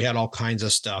up there. We had all kinds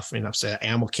of stuff. And the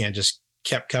ammo can just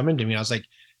kept coming to me. I was like,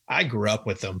 I grew up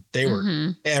with them. They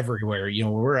were everywhere.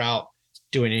 When we're out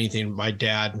doing anything, my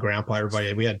dad and grandpa,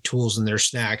 everybody, we had tools in their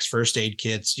snacks, first aid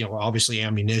kits, obviously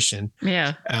ammunition.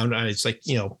 Yeah. And it's like,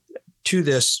 to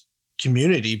this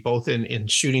community, both in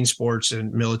shooting sports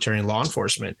and military and law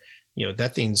enforcement,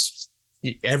 that thing's,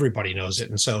 everybody knows it.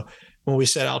 And so when we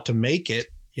set out to make it,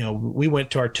 we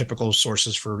went to our typical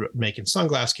sources for making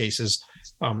sunglass cases.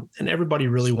 And everybody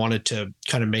really wanted to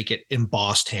kind of make it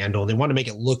embossed handle. They want to make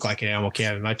it look like an ammo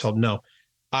can. And I told them, no,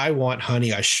 I want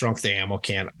Honey, I Shrunk the ammo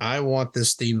can. I want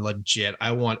this thing legit.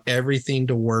 I want everything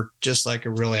to work just like a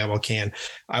real ammo can.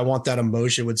 I want that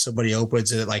emotion when somebody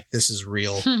opens it, like this is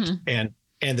real.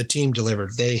 And the team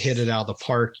delivered. They hit it out of the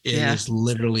park. It is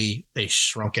literally a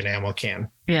shrunken ammo can.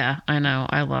 Yeah, I know.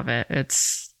 I love it.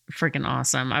 It's freaking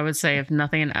awesome. I would say, if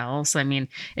nothing else, and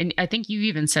I think you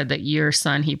even said that your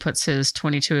son, he puts his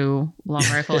 22 long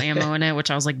rifle ammo in it, which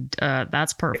I was like,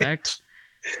 that's perfect.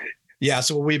 Yeah.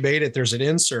 So when we made it, there's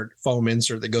an foam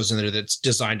insert that goes in there that's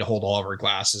designed to hold all of our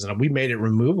glasses. And we made it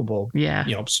removable,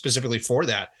 specifically for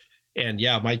that. And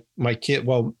my kid,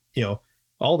 all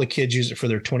the kids use it for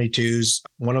their 22s.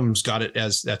 One of them's got it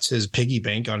that's his piggy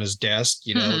bank on his desk,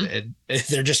 and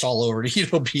they're just all over,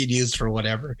 being used for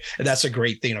whatever. And that's a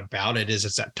great thing about it is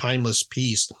it's that timeless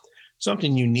piece,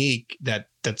 something unique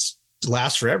that's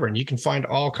lasts forever. And you can find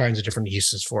all kinds of different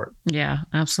uses for it. Yeah,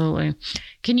 absolutely.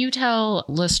 Can you tell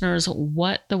listeners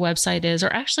what the website is?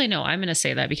 Or actually, no, I'm going to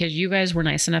say that because you guys were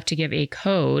nice enough to give a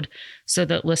code so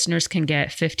that listeners can get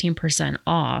 15%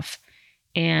 off.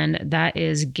 And that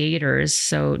is Gators.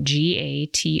 So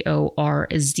GATORZ,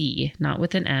 not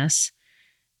with an S,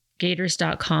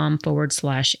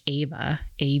 gators.com/AVA,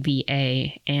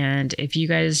 AVA. And if you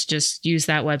guys just use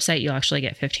that website, you'll actually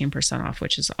get 15% off,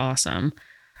 which is awesome.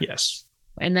 Yes.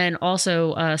 And then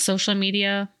also social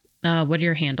media. What are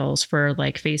your handles for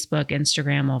like Facebook,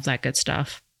 Instagram, all of that good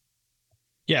stuff?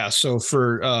 Yeah. So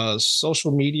for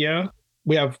social media,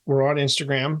 we're on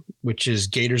Instagram, which is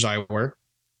Gators Eyewear.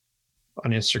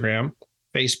 On Instagram.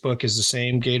 Facebook is the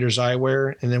same, Gators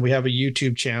Eyewear. And then we have a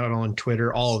YouTube channel and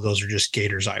Twitter. All of those are just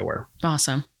Gators Eyewear.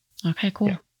 Awesome. Okay, cool.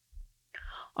 Yeah.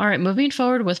 All right, moving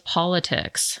forward with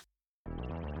politics.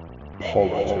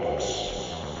 Politics.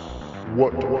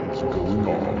 What is going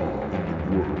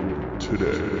on in the world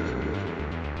today?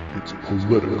 It's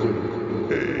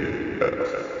political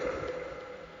AF.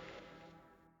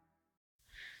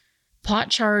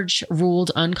 Pot charge ruled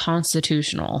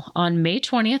unconstitutional. On May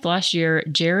 20th last year,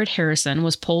 Jared Harrison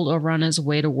was pulled over on his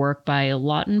way to work by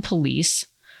Lawton police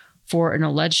for an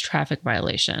alleged traffic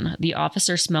violation. The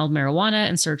officer smelled marijuana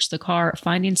and searched the car,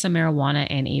 finding some marijuana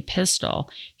and a pistol.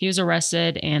 He was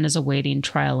arrested and is awaiting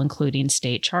trial, including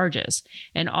state charges.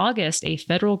 In August, a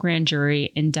federal grand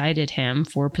jury indicted him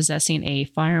for possessing a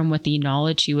firearm with the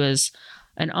knowledge he was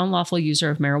an unlawful user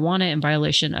of marijuana in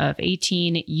violation of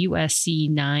 18 USC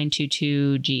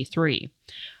 922G3,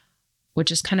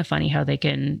 which is kind of funny how they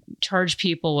can charge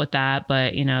people with that,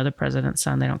 but, the president's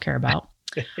son, they don't care about.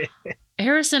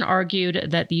 Harrison argued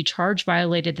that the charge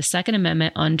violated the Second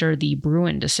Amendment under the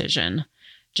Bruen decision.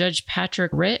 Judge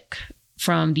Patrick Rick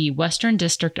from the Western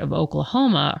District of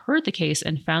Oklahoma heard the case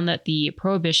and found that the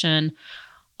prohibition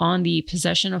on the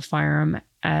possession of firearm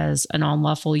as an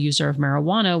unlawful user of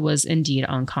marijuana was indeed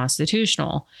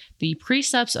unconstitutional. The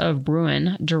precepts of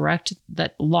Bruen direct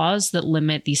that laws that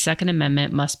limit the Second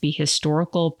Amendment must be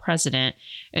historical precedent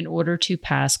in order to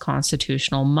pass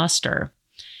constitutional muster.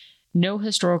 No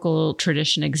historical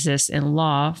tradition exists in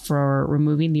law for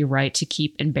removing the right to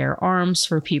keep and bear arms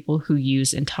for people who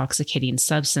use intoxicating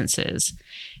substances.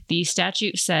 The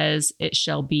statute says it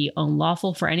shall be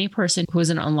unlawful for any person who is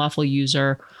an unlawful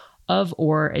user of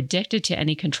or addicted to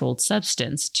any controlled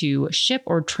substance to ship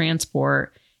or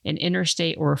transport in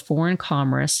interstate or foreign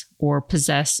commerce or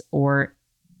possess or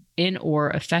in or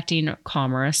affecting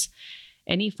commerce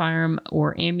any firearm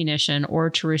or ammunition, or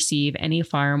to receive any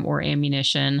firearm or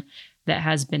ammunition that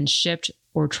has been shipped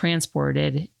or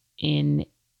transported in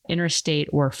interstate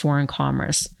or foreign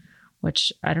commerce.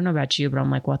 Which, I don't know about you, but I'm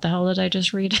like, what the hell did I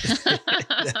just read?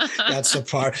 That's the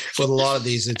part. With a lot of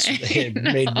these, it's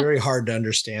made very hard to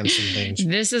understand some things.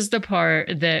 This is the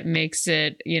part that makes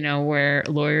it, where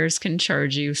lawyers can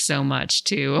charge you so much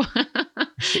to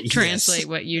translate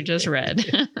what you just read.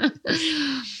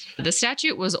 The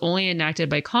statute was only enacted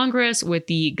by Congress with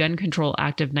the Gun Control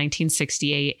Act of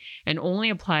 1968 and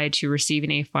only applied to receiving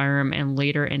a firearm, and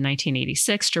later in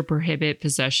 1986 to prohibit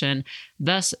possession.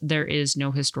 Thus, there is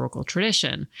no historical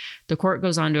tradition. The court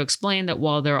goes on to explain that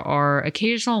while there are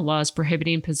occasional laws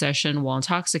prohibiting possession while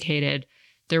intoxicated,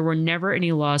 there were never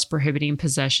any laws prohibiting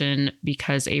possession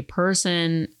because a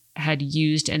person had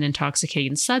used an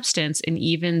intoxicating substance, and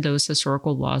even those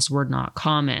historical laws were not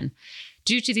common.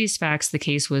 Due to these facts, the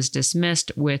case was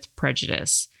dismissed with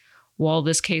prejudice. While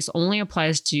this case only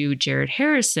applies to Jared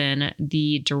Harrison,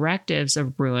 the directives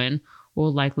of Bruen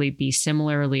will likely be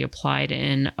similarly applied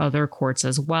in other courts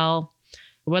as well.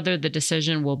 Whether the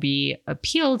decision will be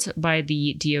appealed by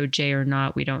the DOJ or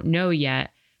not, we don't know yet,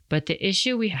 but the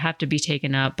issue will have to be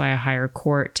taken up by a higher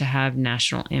court to have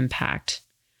national impact.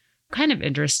 Kind of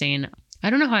interesting.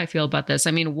 I don't know how I feel about this.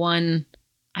 I mean,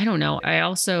 I don't know. I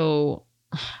also...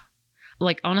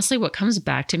 honestly, what comes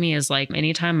back to me is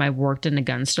anytime I've worked in a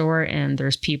gun store and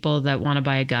there's people that want to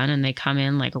buy a gun and they come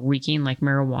in reeking like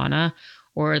marijuana,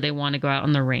 or they want to go out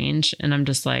on the range and I'm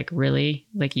just like, really?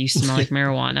 You smell like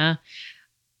marijuana?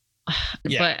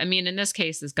 Yeah. But I mean, in this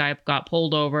case, this guy got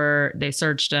pulled over, they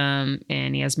searched him,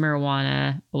 and he has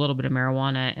marijuana, a little bit of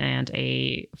marijuana, and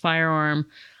a firearm.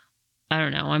 I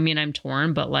don't know. I mean, I'm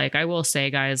torn, but I will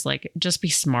say, guys, just be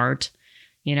smart.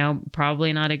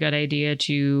 Probably not a good idea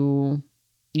to,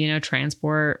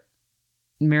 transport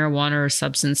marijuana or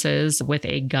substances with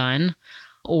a gun,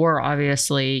 or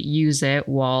obviously use it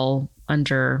while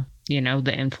under,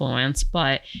 the influence.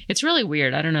 But it's really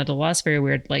weird. I don't know. The law's very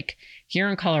weird. Here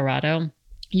in Colorado,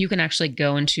 you can actually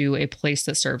go into a place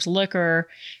that serves liquor.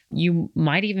 You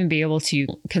might even be able to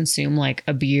consume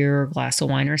a beer, or glass of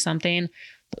wine or something.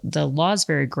 The law is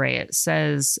very gray. It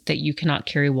says that you cannot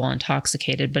carry while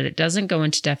intoxicated, but it doesn't go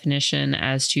into definition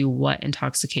as to what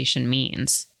intoxication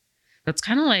means. It's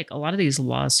kind of a lot of these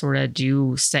laws sort of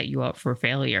do set you up for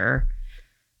failure.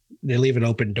 They leave an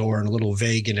open door and a little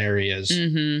vague in areas.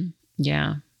 Mm-hmm.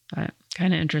 Yeah, but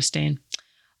kind of interesting.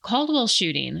 Caldwell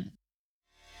shooting.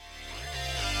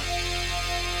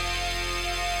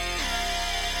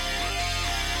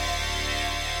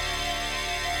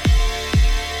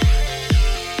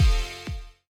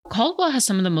 Caldwell has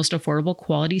some of the most affordable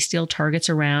quality steel targets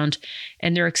around,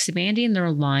 and they're expanding their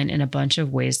line in a bunch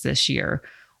of ways this year.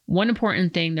 One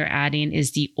important thing they're adding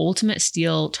is the Ultimate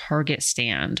Steel Target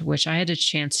Stand, which I had a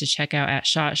chance to check out at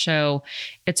SHOT Show.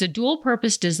 It's a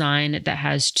dual-purpose design that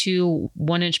has two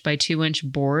 1-inch by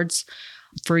 2-inch boards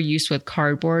for use with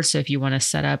cardboard. So if you want to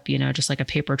set up, just a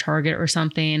paper target or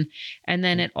something. And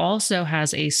then it also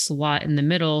has a slot in the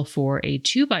middle for a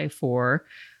 2x4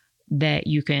 that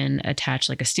you can attach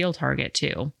a steel target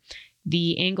to.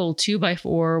 The angled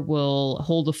 2x4 will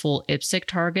hold a full IPSC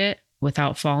target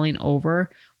without falling over,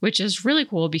 which is really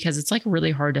cool because it's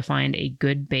really hard to find a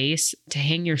good base to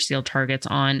hang your steel targets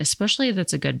on, especially if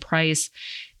it's a good price.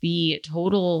 The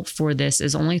total for this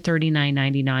is only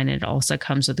 $39.99, and it also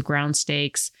comes with ground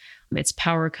stakes. It's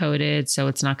power coated, so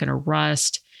it's not going to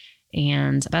rust.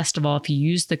 And best of all, if you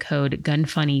use the code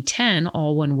GUNFUNNY10,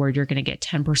 all one word, you're going to get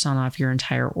 10% off your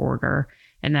entire order.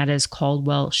 And that is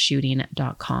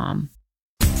CaldwellShooting.com.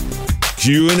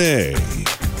 Q&A.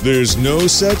 There's no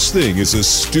such thing as a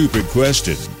stupid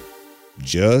question.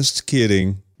 Just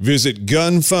kidding. Visit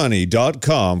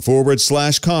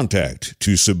gunfunny.com/contact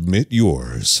to submit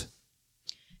yours.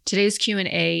 Today's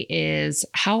Q&A is,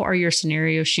 how are your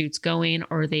scenario shoots going?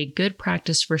 Are they good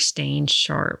practice for staying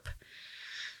sharp?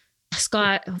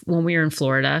 Scott, when we were in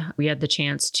Florida, we had the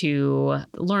chance to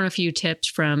learn a few tips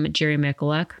from Jerry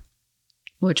Mikulek,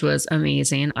 which was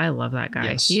amazing. I love that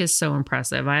guy. Yes. He is so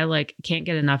impressive. I can't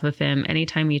get enough of him.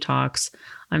 Anytime he talks,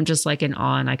 I'm just in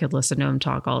awe, and I could listen to him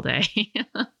talk all day.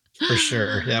 For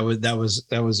sure. That was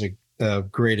a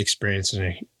great experience and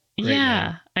a great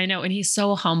man. I know. And he's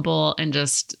so humble and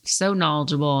just so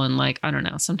knowledgeable. And I don't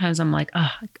know, sometimes I'm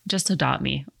just adopt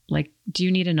me. Do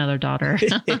you need another daughter?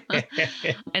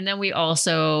 And then we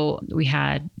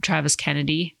had Travis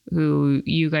Kennedy, who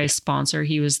you guys sponsor.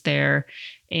 He was there,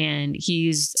 and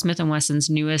he's Smith & Wesson's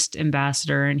newest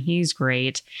ambassador, and he's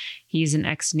great. He's an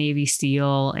ex-Navy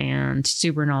SEAL and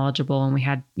super knowledgeable. And we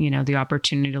had, the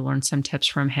opportunity to learn some tips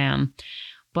from him.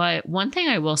 But one thing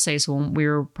I will say is when we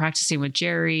were practicing with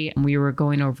Jerry, we were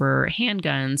going over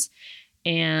handguns,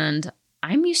 and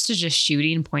I'm used to just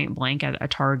shooting point blank at a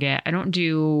target. I don't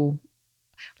do,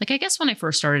 I guess when I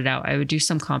first started out, I would do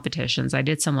some competitions. I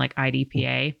did some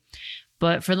IDPA,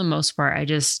 but for the most part,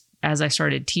 as I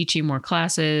started teaching more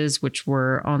classes, which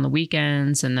were on the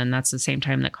weekends, and then that's the same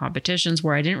time that competitions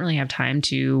were, I didn't really have time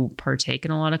to partake in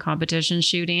a lot of competition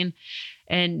shooting.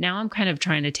 And now I'm kind of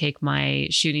trying to take my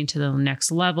shooting to the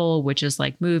next level, which is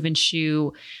move and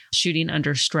shoot, shooting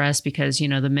under stress, because, the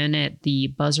minute the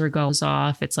buzzer goes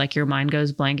off, it's your mind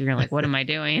goes blank. You're what am I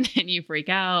doing? And you freak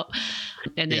out.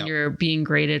 And then you're being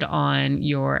graded on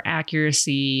your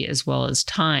accuracy as well as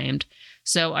timed.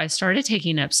 So I started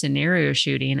taking up scenario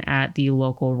shooting at the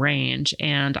local range.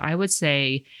 And I would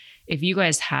say, if you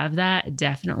guys have that,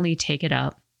 definitely take it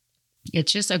up.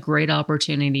 It's just a great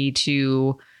opportunity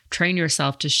to train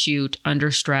yourself to shoot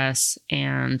under stress,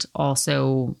 and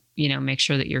also, make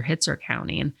sure that your hits are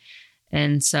counting.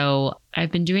 And so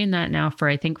I've been doing that now for,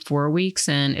 I think, 4 weeks,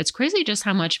 and it's crazy just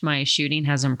how much my shooting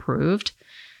has improved.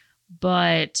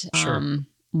 But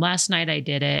last night I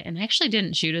did it, and I actually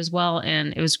didn't shoot as well.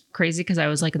 And it was crazy because I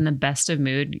was in the best of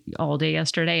mood all day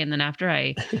yesterday. And then after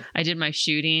I did my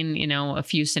shooting, a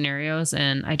few scenarios,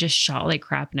 and I just shot like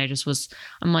crap. And I'm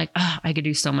I could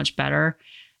do so much better.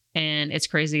 And it's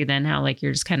crazy then how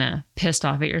you're just kind of pissed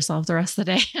off at yourself the rest of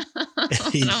the day. And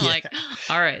I'm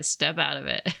all right, step out of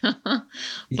it.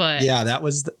 But yeah, that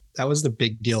was the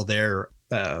big deal there.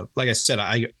 Like I said,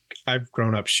 I've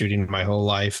grown up shooting my whole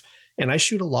life, and I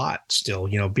shoot a lot still.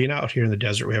 Being out here in the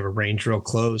desert, we have a range real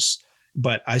close,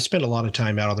 but I spend a lot of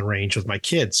time out on the range with my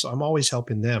kids, so I'm always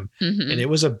helping them. Mm-hmm. And it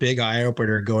was a big eye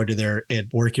opener going to there and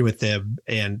working with them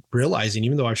and realizing,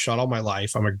 even though I've shot all my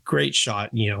life, I'm a great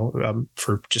shot,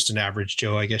 for just an average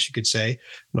Joe, I guess you could say,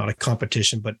 not a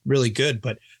competition, but really good.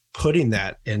 But putting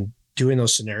that and doing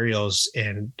those scenarios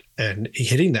and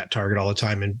hitting that target all the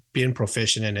time and being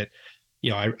proficient in it,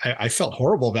 I felt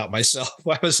horrible about myself.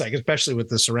 I was especially with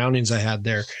the surroundings I had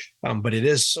there. But it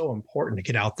is so important to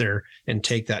get out there and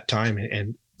take that time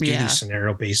and do these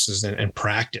scenario bases and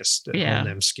practice to hone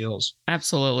them skills.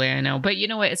 Absolutely. I know. But you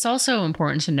know what? It's also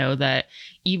important to know that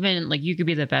even you could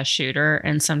be the best shooter,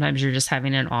 and sometimes you're just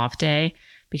having an off day,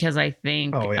 because I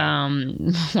think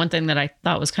one thing that I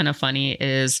thought was kind of funny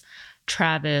is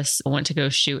Travis went to go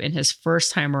shoot, and his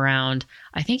first time around,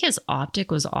 I think his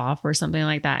optic was off or something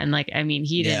like that. And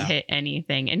he didn't hit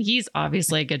anything, and he's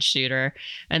obviously a good shooter.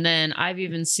 And then I've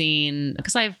even seen,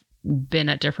 because I've been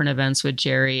at different events with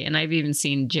Jerry, and I've even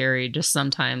seen Jerry just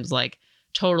sometimes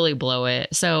totally blow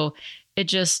it. So it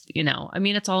just,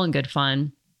 it's all in good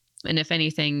fun. And if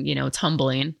anything, it's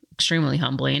humbling, extremely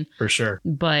humbling. For sure.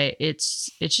 But it's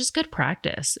just good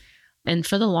practice. And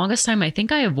for the longest time, I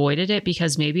think I avoided it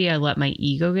because maybe I let my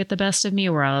ego get the best of me,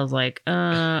 where I was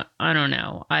I don't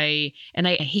know. I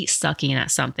hate sucking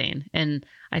at something. And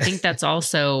I think that's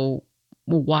also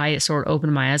why it sort of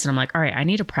opened my eyes. And I'm all right, I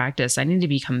need to practice. I need to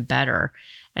become better.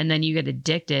 And then you get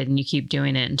addicted and you keep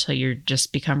doing it until you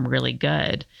just become really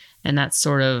good. And that's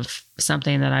sort of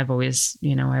something that I've always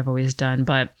done.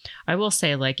 But I will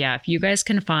say if you guys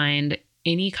can find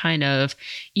any kind of,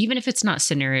 even if it's not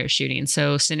scenario shooting.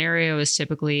 So scenario is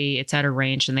typically, it's at a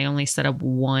range and they only set up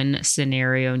one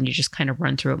scenario, and you just kind of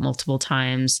run through it multiple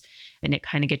times, and it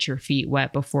kind of gets your feet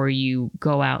wet before you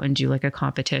go out and do a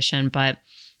competition. But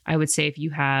I would say if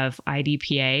you have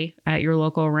IDPA at your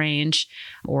local range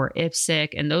or IPSC,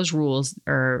 and those rules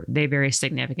they vary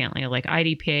significantly.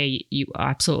 IDPA, you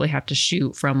absolutely have to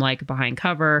shoot from behind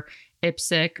cover.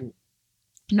 IPSC,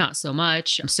 not so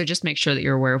much. So just make sure that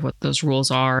you're aware of what those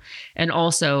rules are. And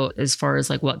also as far as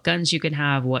like what guns you can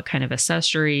have, what kind of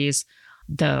accessories,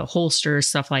 the holsters,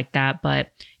 stuff like that.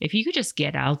 But if you could just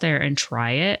get out there and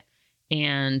try it,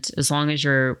 and as long as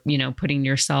you're, putting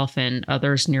yourself and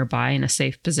others nearby in a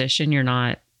safe position, you're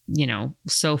not,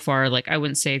 so far, like I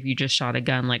wouldn't say if you just shot a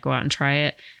gun, like go out and try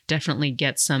it, definitely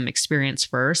get some experience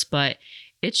first. But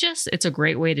it's a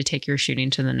great way to take your shooting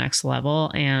to the next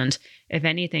level. And if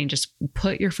anything, just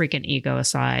put your freaking ego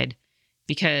aside,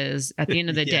 because at the end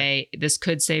of the day, this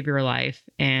could save your life.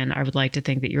 And I would like to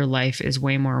think that your life is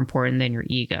way more important than your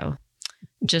ego.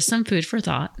 Just some food for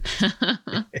thought.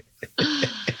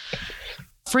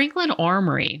 Franklin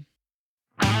Armory.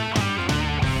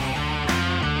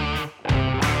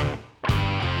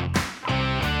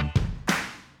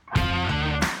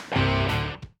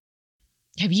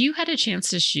 Have you had a chance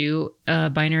to shoot a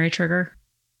binary trigger?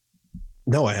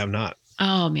 No, I have not.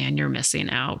 Oh man, you're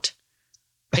missing out.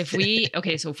 If we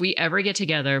ever get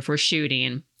together, if we're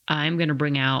shooting, I'm going to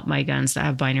bring out my guns that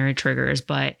have binary triggers,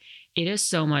 but it is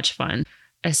so much fun.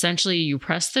 Essentially, you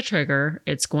press the trigger,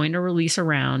 it's going to release a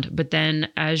round, but then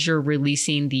as you're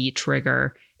releasing the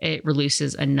trigger, it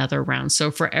releases another round.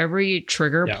 So for every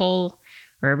trigger pull,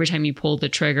 or every time you pull the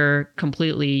trigger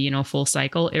completely, full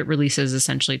cycle, it releases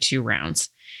essentially 2 rounds.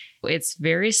 It's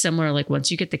very similar. Like once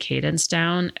you get the cadence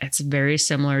down, it's very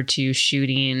similar to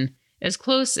shooting as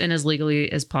close and as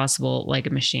legally as possible, like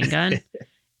a machine gun.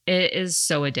 It is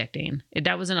so addicting.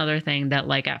 That was another thing that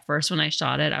like at first when I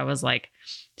shot it, I was like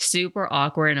super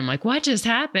awkward. And I'm like, what just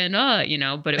happened?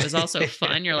 But it was also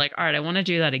fun. You're like, all right, I want to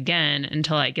do that again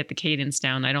until I get the cadence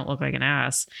down. I don't look like an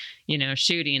ass,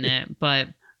 shooting it. But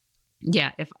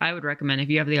yeah, if I would recommend, if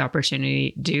you have the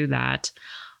opportunity, do that.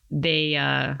 They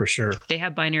for sure. They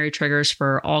have binary triggers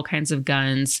for all kinds of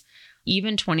guns,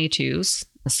 even 22s.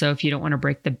 So if you don't want to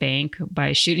break the bank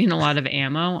by shooting a lot of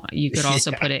ammo, you could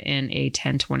also put it in a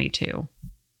 1022.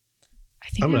 I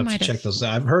think I'm gonna have to check those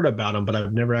out. I've heard about them, but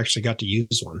I've never actually got to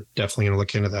use one. Definitely gonna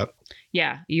look into that.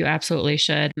 Yeah, you absolutely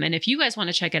should. And if you guys want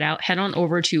to check it out, head on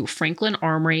over to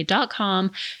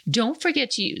franklinarmory.com. Don't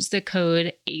forget to use the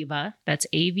code AVA, that's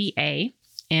AVA,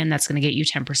 and that's going to get you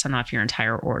 10% off your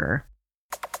entire order.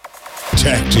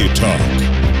 Tacti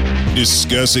Talk,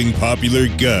 discussing popular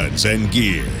guns and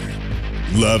gear.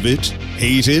 Love it?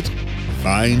 Hate it?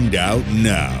 Find out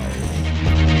now.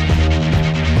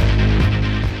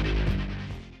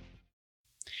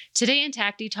 Today in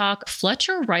Tacti Talk,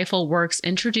 Fletcher Rifle Works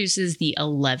introduces the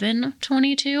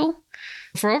 1122.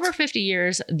 For over 50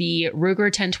 years, the Ruger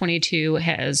 1022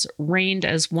 has reigned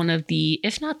as one of the,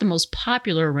 if not the most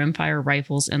popular rimfire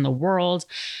rifles in the world.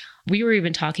 We were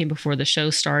even talking before the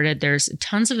show started. There's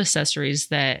tons of accessories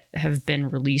that have been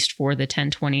released for the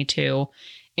 1022,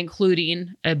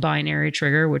 including a binary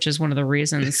trigger, which is one of the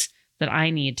reasons that I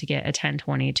need to get a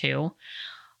 1022.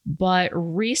 But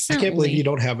recently, I can't believe you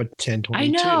don't have a 1022. I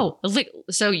know.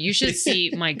 So you should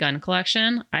see my gun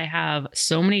collection. I have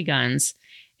so many guns,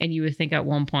 and you would think at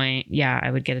one point, yeah, I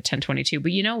would get a 1022.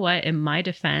 But you know what? In my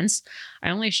defense,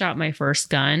 I only shot my first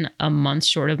gun a month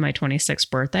short of my 26th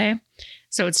birthday.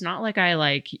 So it's not like I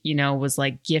was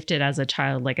gifted as a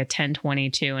child like a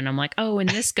 1022. And I'm like, oh, and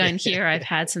this gun here I've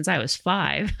had since I was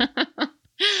 5.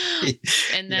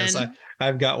 And then yes,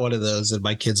 I've got one of those, and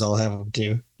my kids all have them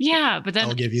too. Yeah, but then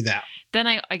I'll give you that. Then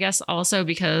I guess also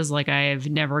because I've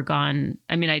never gone,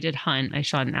 I did hunt, I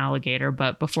shot an alligator,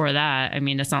 but before that,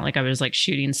 it's not like I was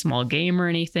shooting small game or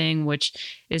anything,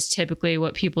 which is typically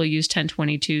what people use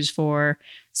 1022s for.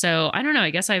 So I don't know,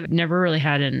 I guess I've never really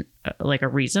had a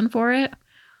reason for it.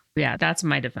 Yeah, that's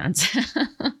my defense.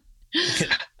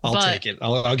 I'll take it.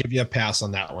 I'll give you a pass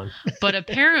on that one. But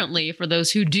apparently for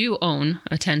those who do own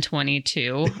a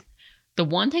 1022, the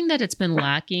one thing that it's been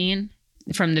lacking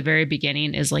from the very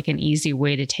beginning is an easy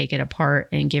way to take it apart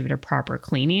and give it a proper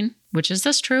cleaning, is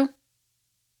this true?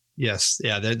 Yes.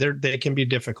 Yeah. They can be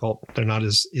difficult. They're not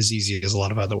as easy as a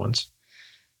lot of other ones.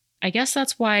 I guess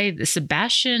that's why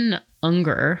Sebastian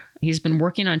Unger, he's been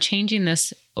working on changing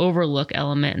this overlook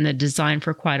element in the design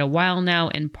for quite a while now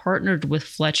and partnered with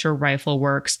Fletcher Rifle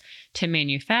Works to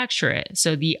manufacture it.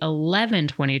 So the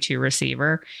 1122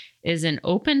 receiver is an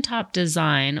open top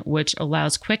design which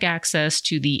allows quick access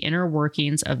to the inner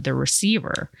workings of the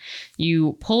receiver.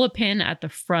 You pull a pin at the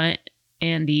front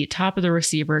and the top of the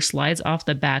receiver slides off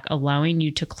the back, allowing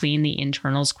you to clean the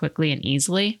internals quickly and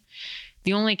easily.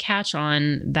 The only catch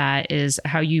on that is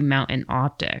how you mount an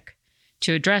optic.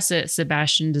 To address it,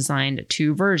 Sebastian designed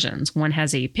 2 versions. One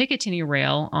has a Picatinny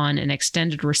rail on an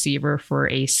extended receiver for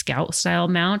a scout style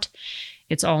mount.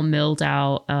 It's all milled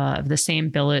out of the same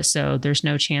billet, so there's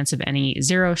no chance of any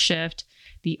zero shift.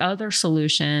 The other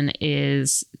solution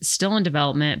is still in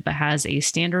development, but has a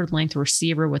standard length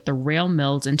receiver with the rail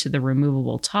milled into the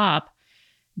removable top.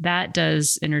 That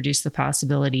does introduce the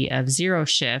possibility of zero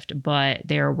shift, but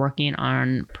they're working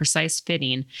on precise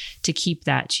fitting to keep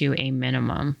that to a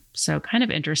minimum. So kind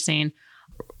of interesting.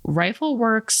 Rifle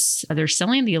Works, they're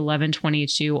selling the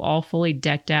 1122 all fully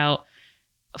decked out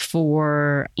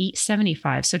for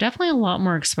 $875. So definitely a lot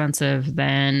more expensive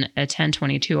than a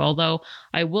 1022. Although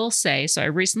I will say, so I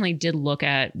recently did look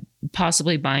at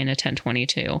possibly buying a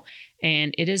 1022,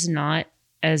 and it is not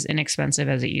as inexpensive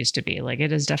as it used to be. Like,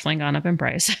 it has definitely gone up in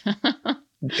price.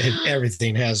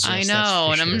 Everything has. I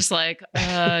know. And sure. I'm just like,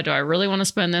 do I really want to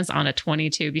spend this on a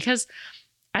 22? Because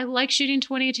I like shooting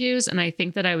 22s, and I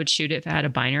think that I would shoot it if it had a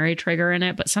binary trigger in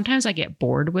it. But sometimes I get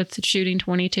bored with shooting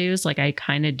 22s. Like, I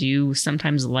kind of do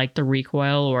sometimes like the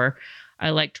recoil, or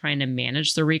I like trying to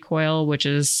manage the recoil, which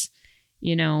is,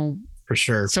 for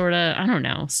sure, sort of, I don't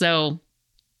know. So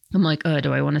I'm like,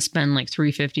 do I want to spend like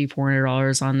 $350,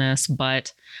 $400 on this?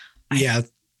 But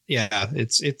it's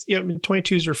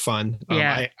 22s are fun.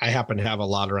 I happen to have a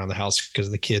lot around the house because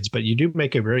of the kids, but you do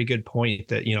make a very good point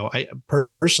that, I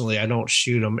personally, I don't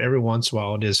shoot them. Every once in a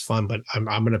while it is fun, but I'm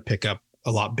going to pick up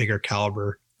a lot bigger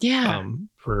caliber. Yeah.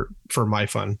 For my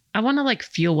fun. I want to like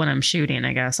feel what I'm shooting,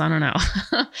 I guess. I don't know.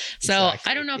 So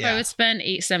exactly. I don't know if I would spend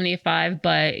 $875,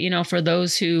 but for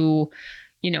those who,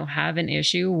 have an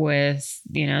issue with,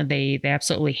 they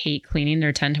absolutely hate cleaning their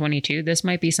 1022, this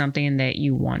might be something that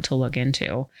you want to look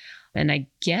into. And I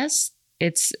guess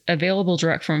it's available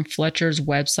direct from Fletcher's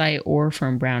website or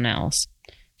from Brownells,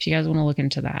 if you guys want to look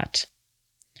into that.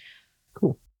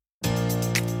 Cool.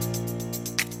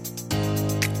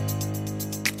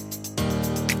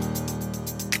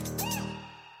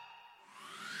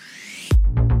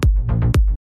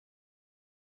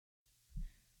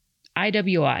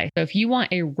 IWI. So if you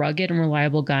want a rugged and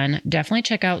reliable gun, definitely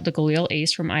check out the Galil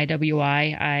Ace from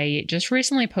IWI. I just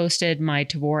recently posted my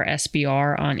Tavor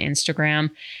SBR on Instagram,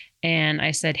 and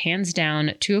I said, hands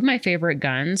down, two of my favorite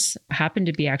guns happen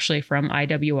to be actually from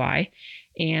IWI,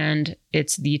 and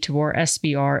it's the Tavor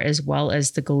SBR as well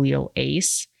as the Galil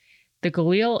Ace. The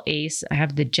Galil Ace, I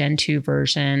have the Gen 2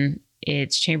 version.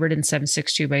 It's chambered in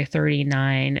 7.62 by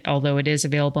 39, although it is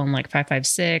available in like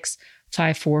 5.56,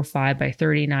 5.45 by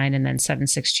 39, and then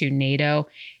 7.62 NATO.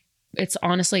 It's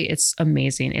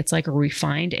amazing. It's like a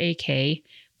refined AK,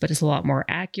 but it's a lot more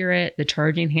accurate. The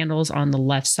charging handle's on the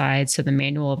left side, so the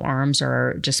manual of arms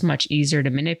are just much easier to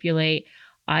manipulate.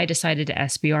 I decided to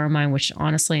SBR mine, which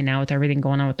honestly, now with everything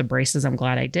going on with the braces, I'm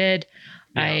glad I did.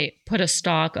 Yeah. I put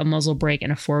a muzzle brake,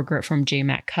 and a foregrip from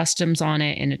JMac Customs on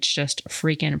it, and it's just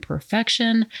freaking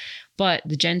perfection. But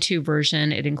the Gen 2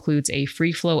 version, it includes a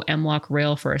free flow M-LOK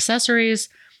rail for accessories,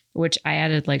 which I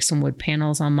added like some wood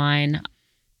panels on mine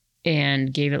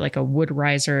and gave it like a wood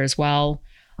riser as well.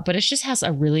 But it just has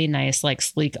a really nice, like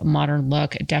sleek, modern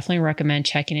look. Definitely recommend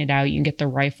checking it out. You can get the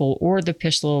rifle or the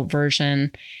pistol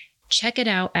version. Check it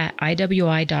out at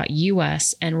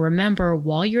iwi.us. And remember,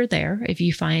 while you're there, if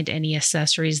you find any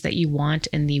accessories that you want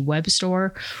in the web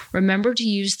store, remember to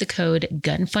use the code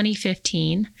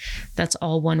GUNFUNNY15. That's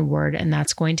all one word, and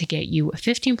that's going to get you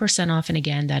 15% off. And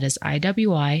again, that is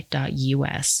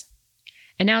iwi.us.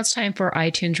 And now it's time for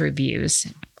iTunes reviews.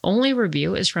 Only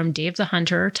review is from Dave the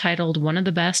Hunter, titled One of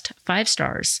the Best, 5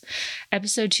 stars.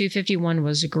 Episode 251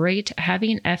 was great.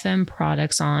 Having FM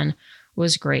products on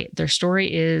was great. Their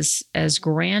story is as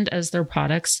grand as their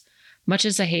products. Much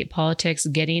as I hate politics,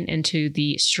 getting into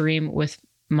the stream with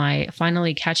my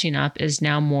finally catching up is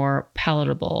now more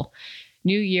palatable.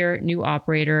 New year, new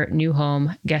operator, new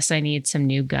home. Guess I need some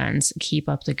new guns. Keep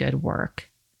up the good work.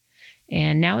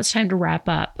 And now it's time to wrap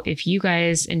up. If you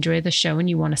guys enjoy the show and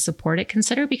you want to support it,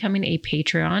 consider becoming a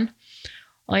Patreon.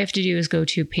 All you have to do is go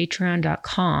to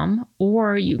patreon.com,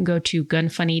 or you can go to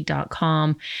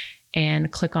gunfunny.com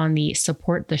and click on the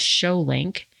support the show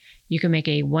link. You can make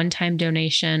a one-time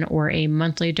donation or a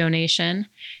monthly donation.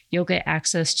 You'll get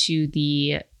access to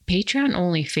the Patreon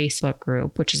only Facebook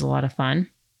group, which is a lot of fun.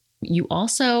 You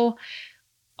also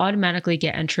automatically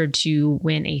get entered to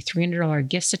win a $300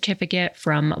 gift certificate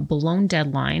from Blown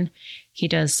Deadline. He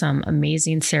does some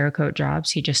amazing Cerakote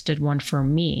jobs. He just did one for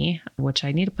me, which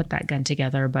I need to put that gun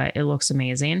together, but it looks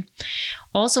amazing.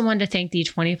 Also wanted to thank the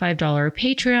 $25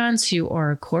 Patreons who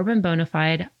are Corbin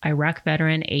Bonafide, Iraq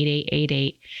Veteran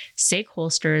 8888, Sake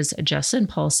Holsters, Justin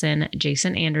Paulson,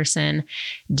 Jason Anderson,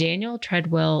 Daniel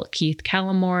Treadwell, Keith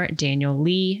Callamore, Daniel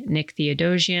Lee, Nick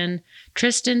Theodosian,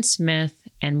 Tristan Smith,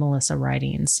 and Melissa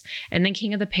Ridings. And then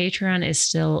King of the Patreon is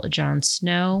still Jon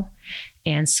Snow.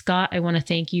 And Scott, I want to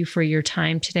thank you for your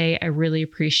time today. I really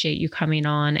appreciate you coming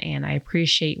on, and I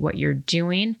appreciate what you're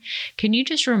doing. Can you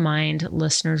just remind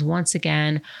listeners once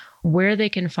again where they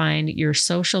can find your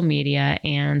social media?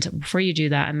 And before you do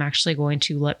that, I'm actually going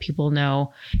to let people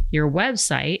know your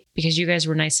website, because you guys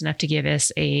were nice enough to give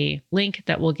us a link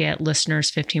that will get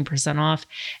listeners 15% off.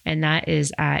 And that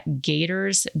is at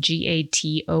Gators,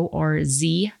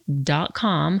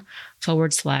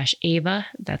 GATORZ.com/Ava.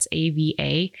 That's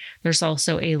AVA. There's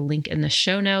also a link in the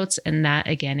show notes, and that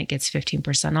again, it gets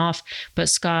 15% off. But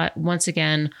Scott, once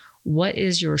again, what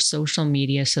is your social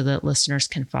media so that listeners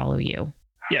can follow you?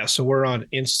 Yeah, so we're on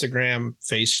Instagram,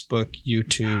 Facebook,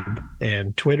 YouTube,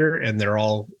 and Twitter, and they're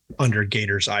all under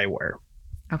Gators Eyewear.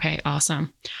 Okay,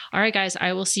 awesome. All right, guys,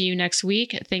 I will see you next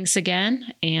week. Thanks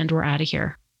again, and we're out of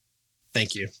here.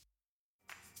 Thank you.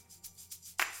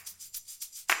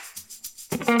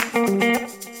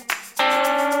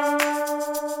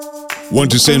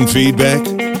 Want to send feedback?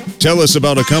 Tell us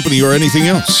about a company or anything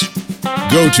else.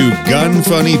 Go to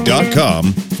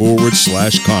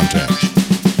gunfunny.com/contact.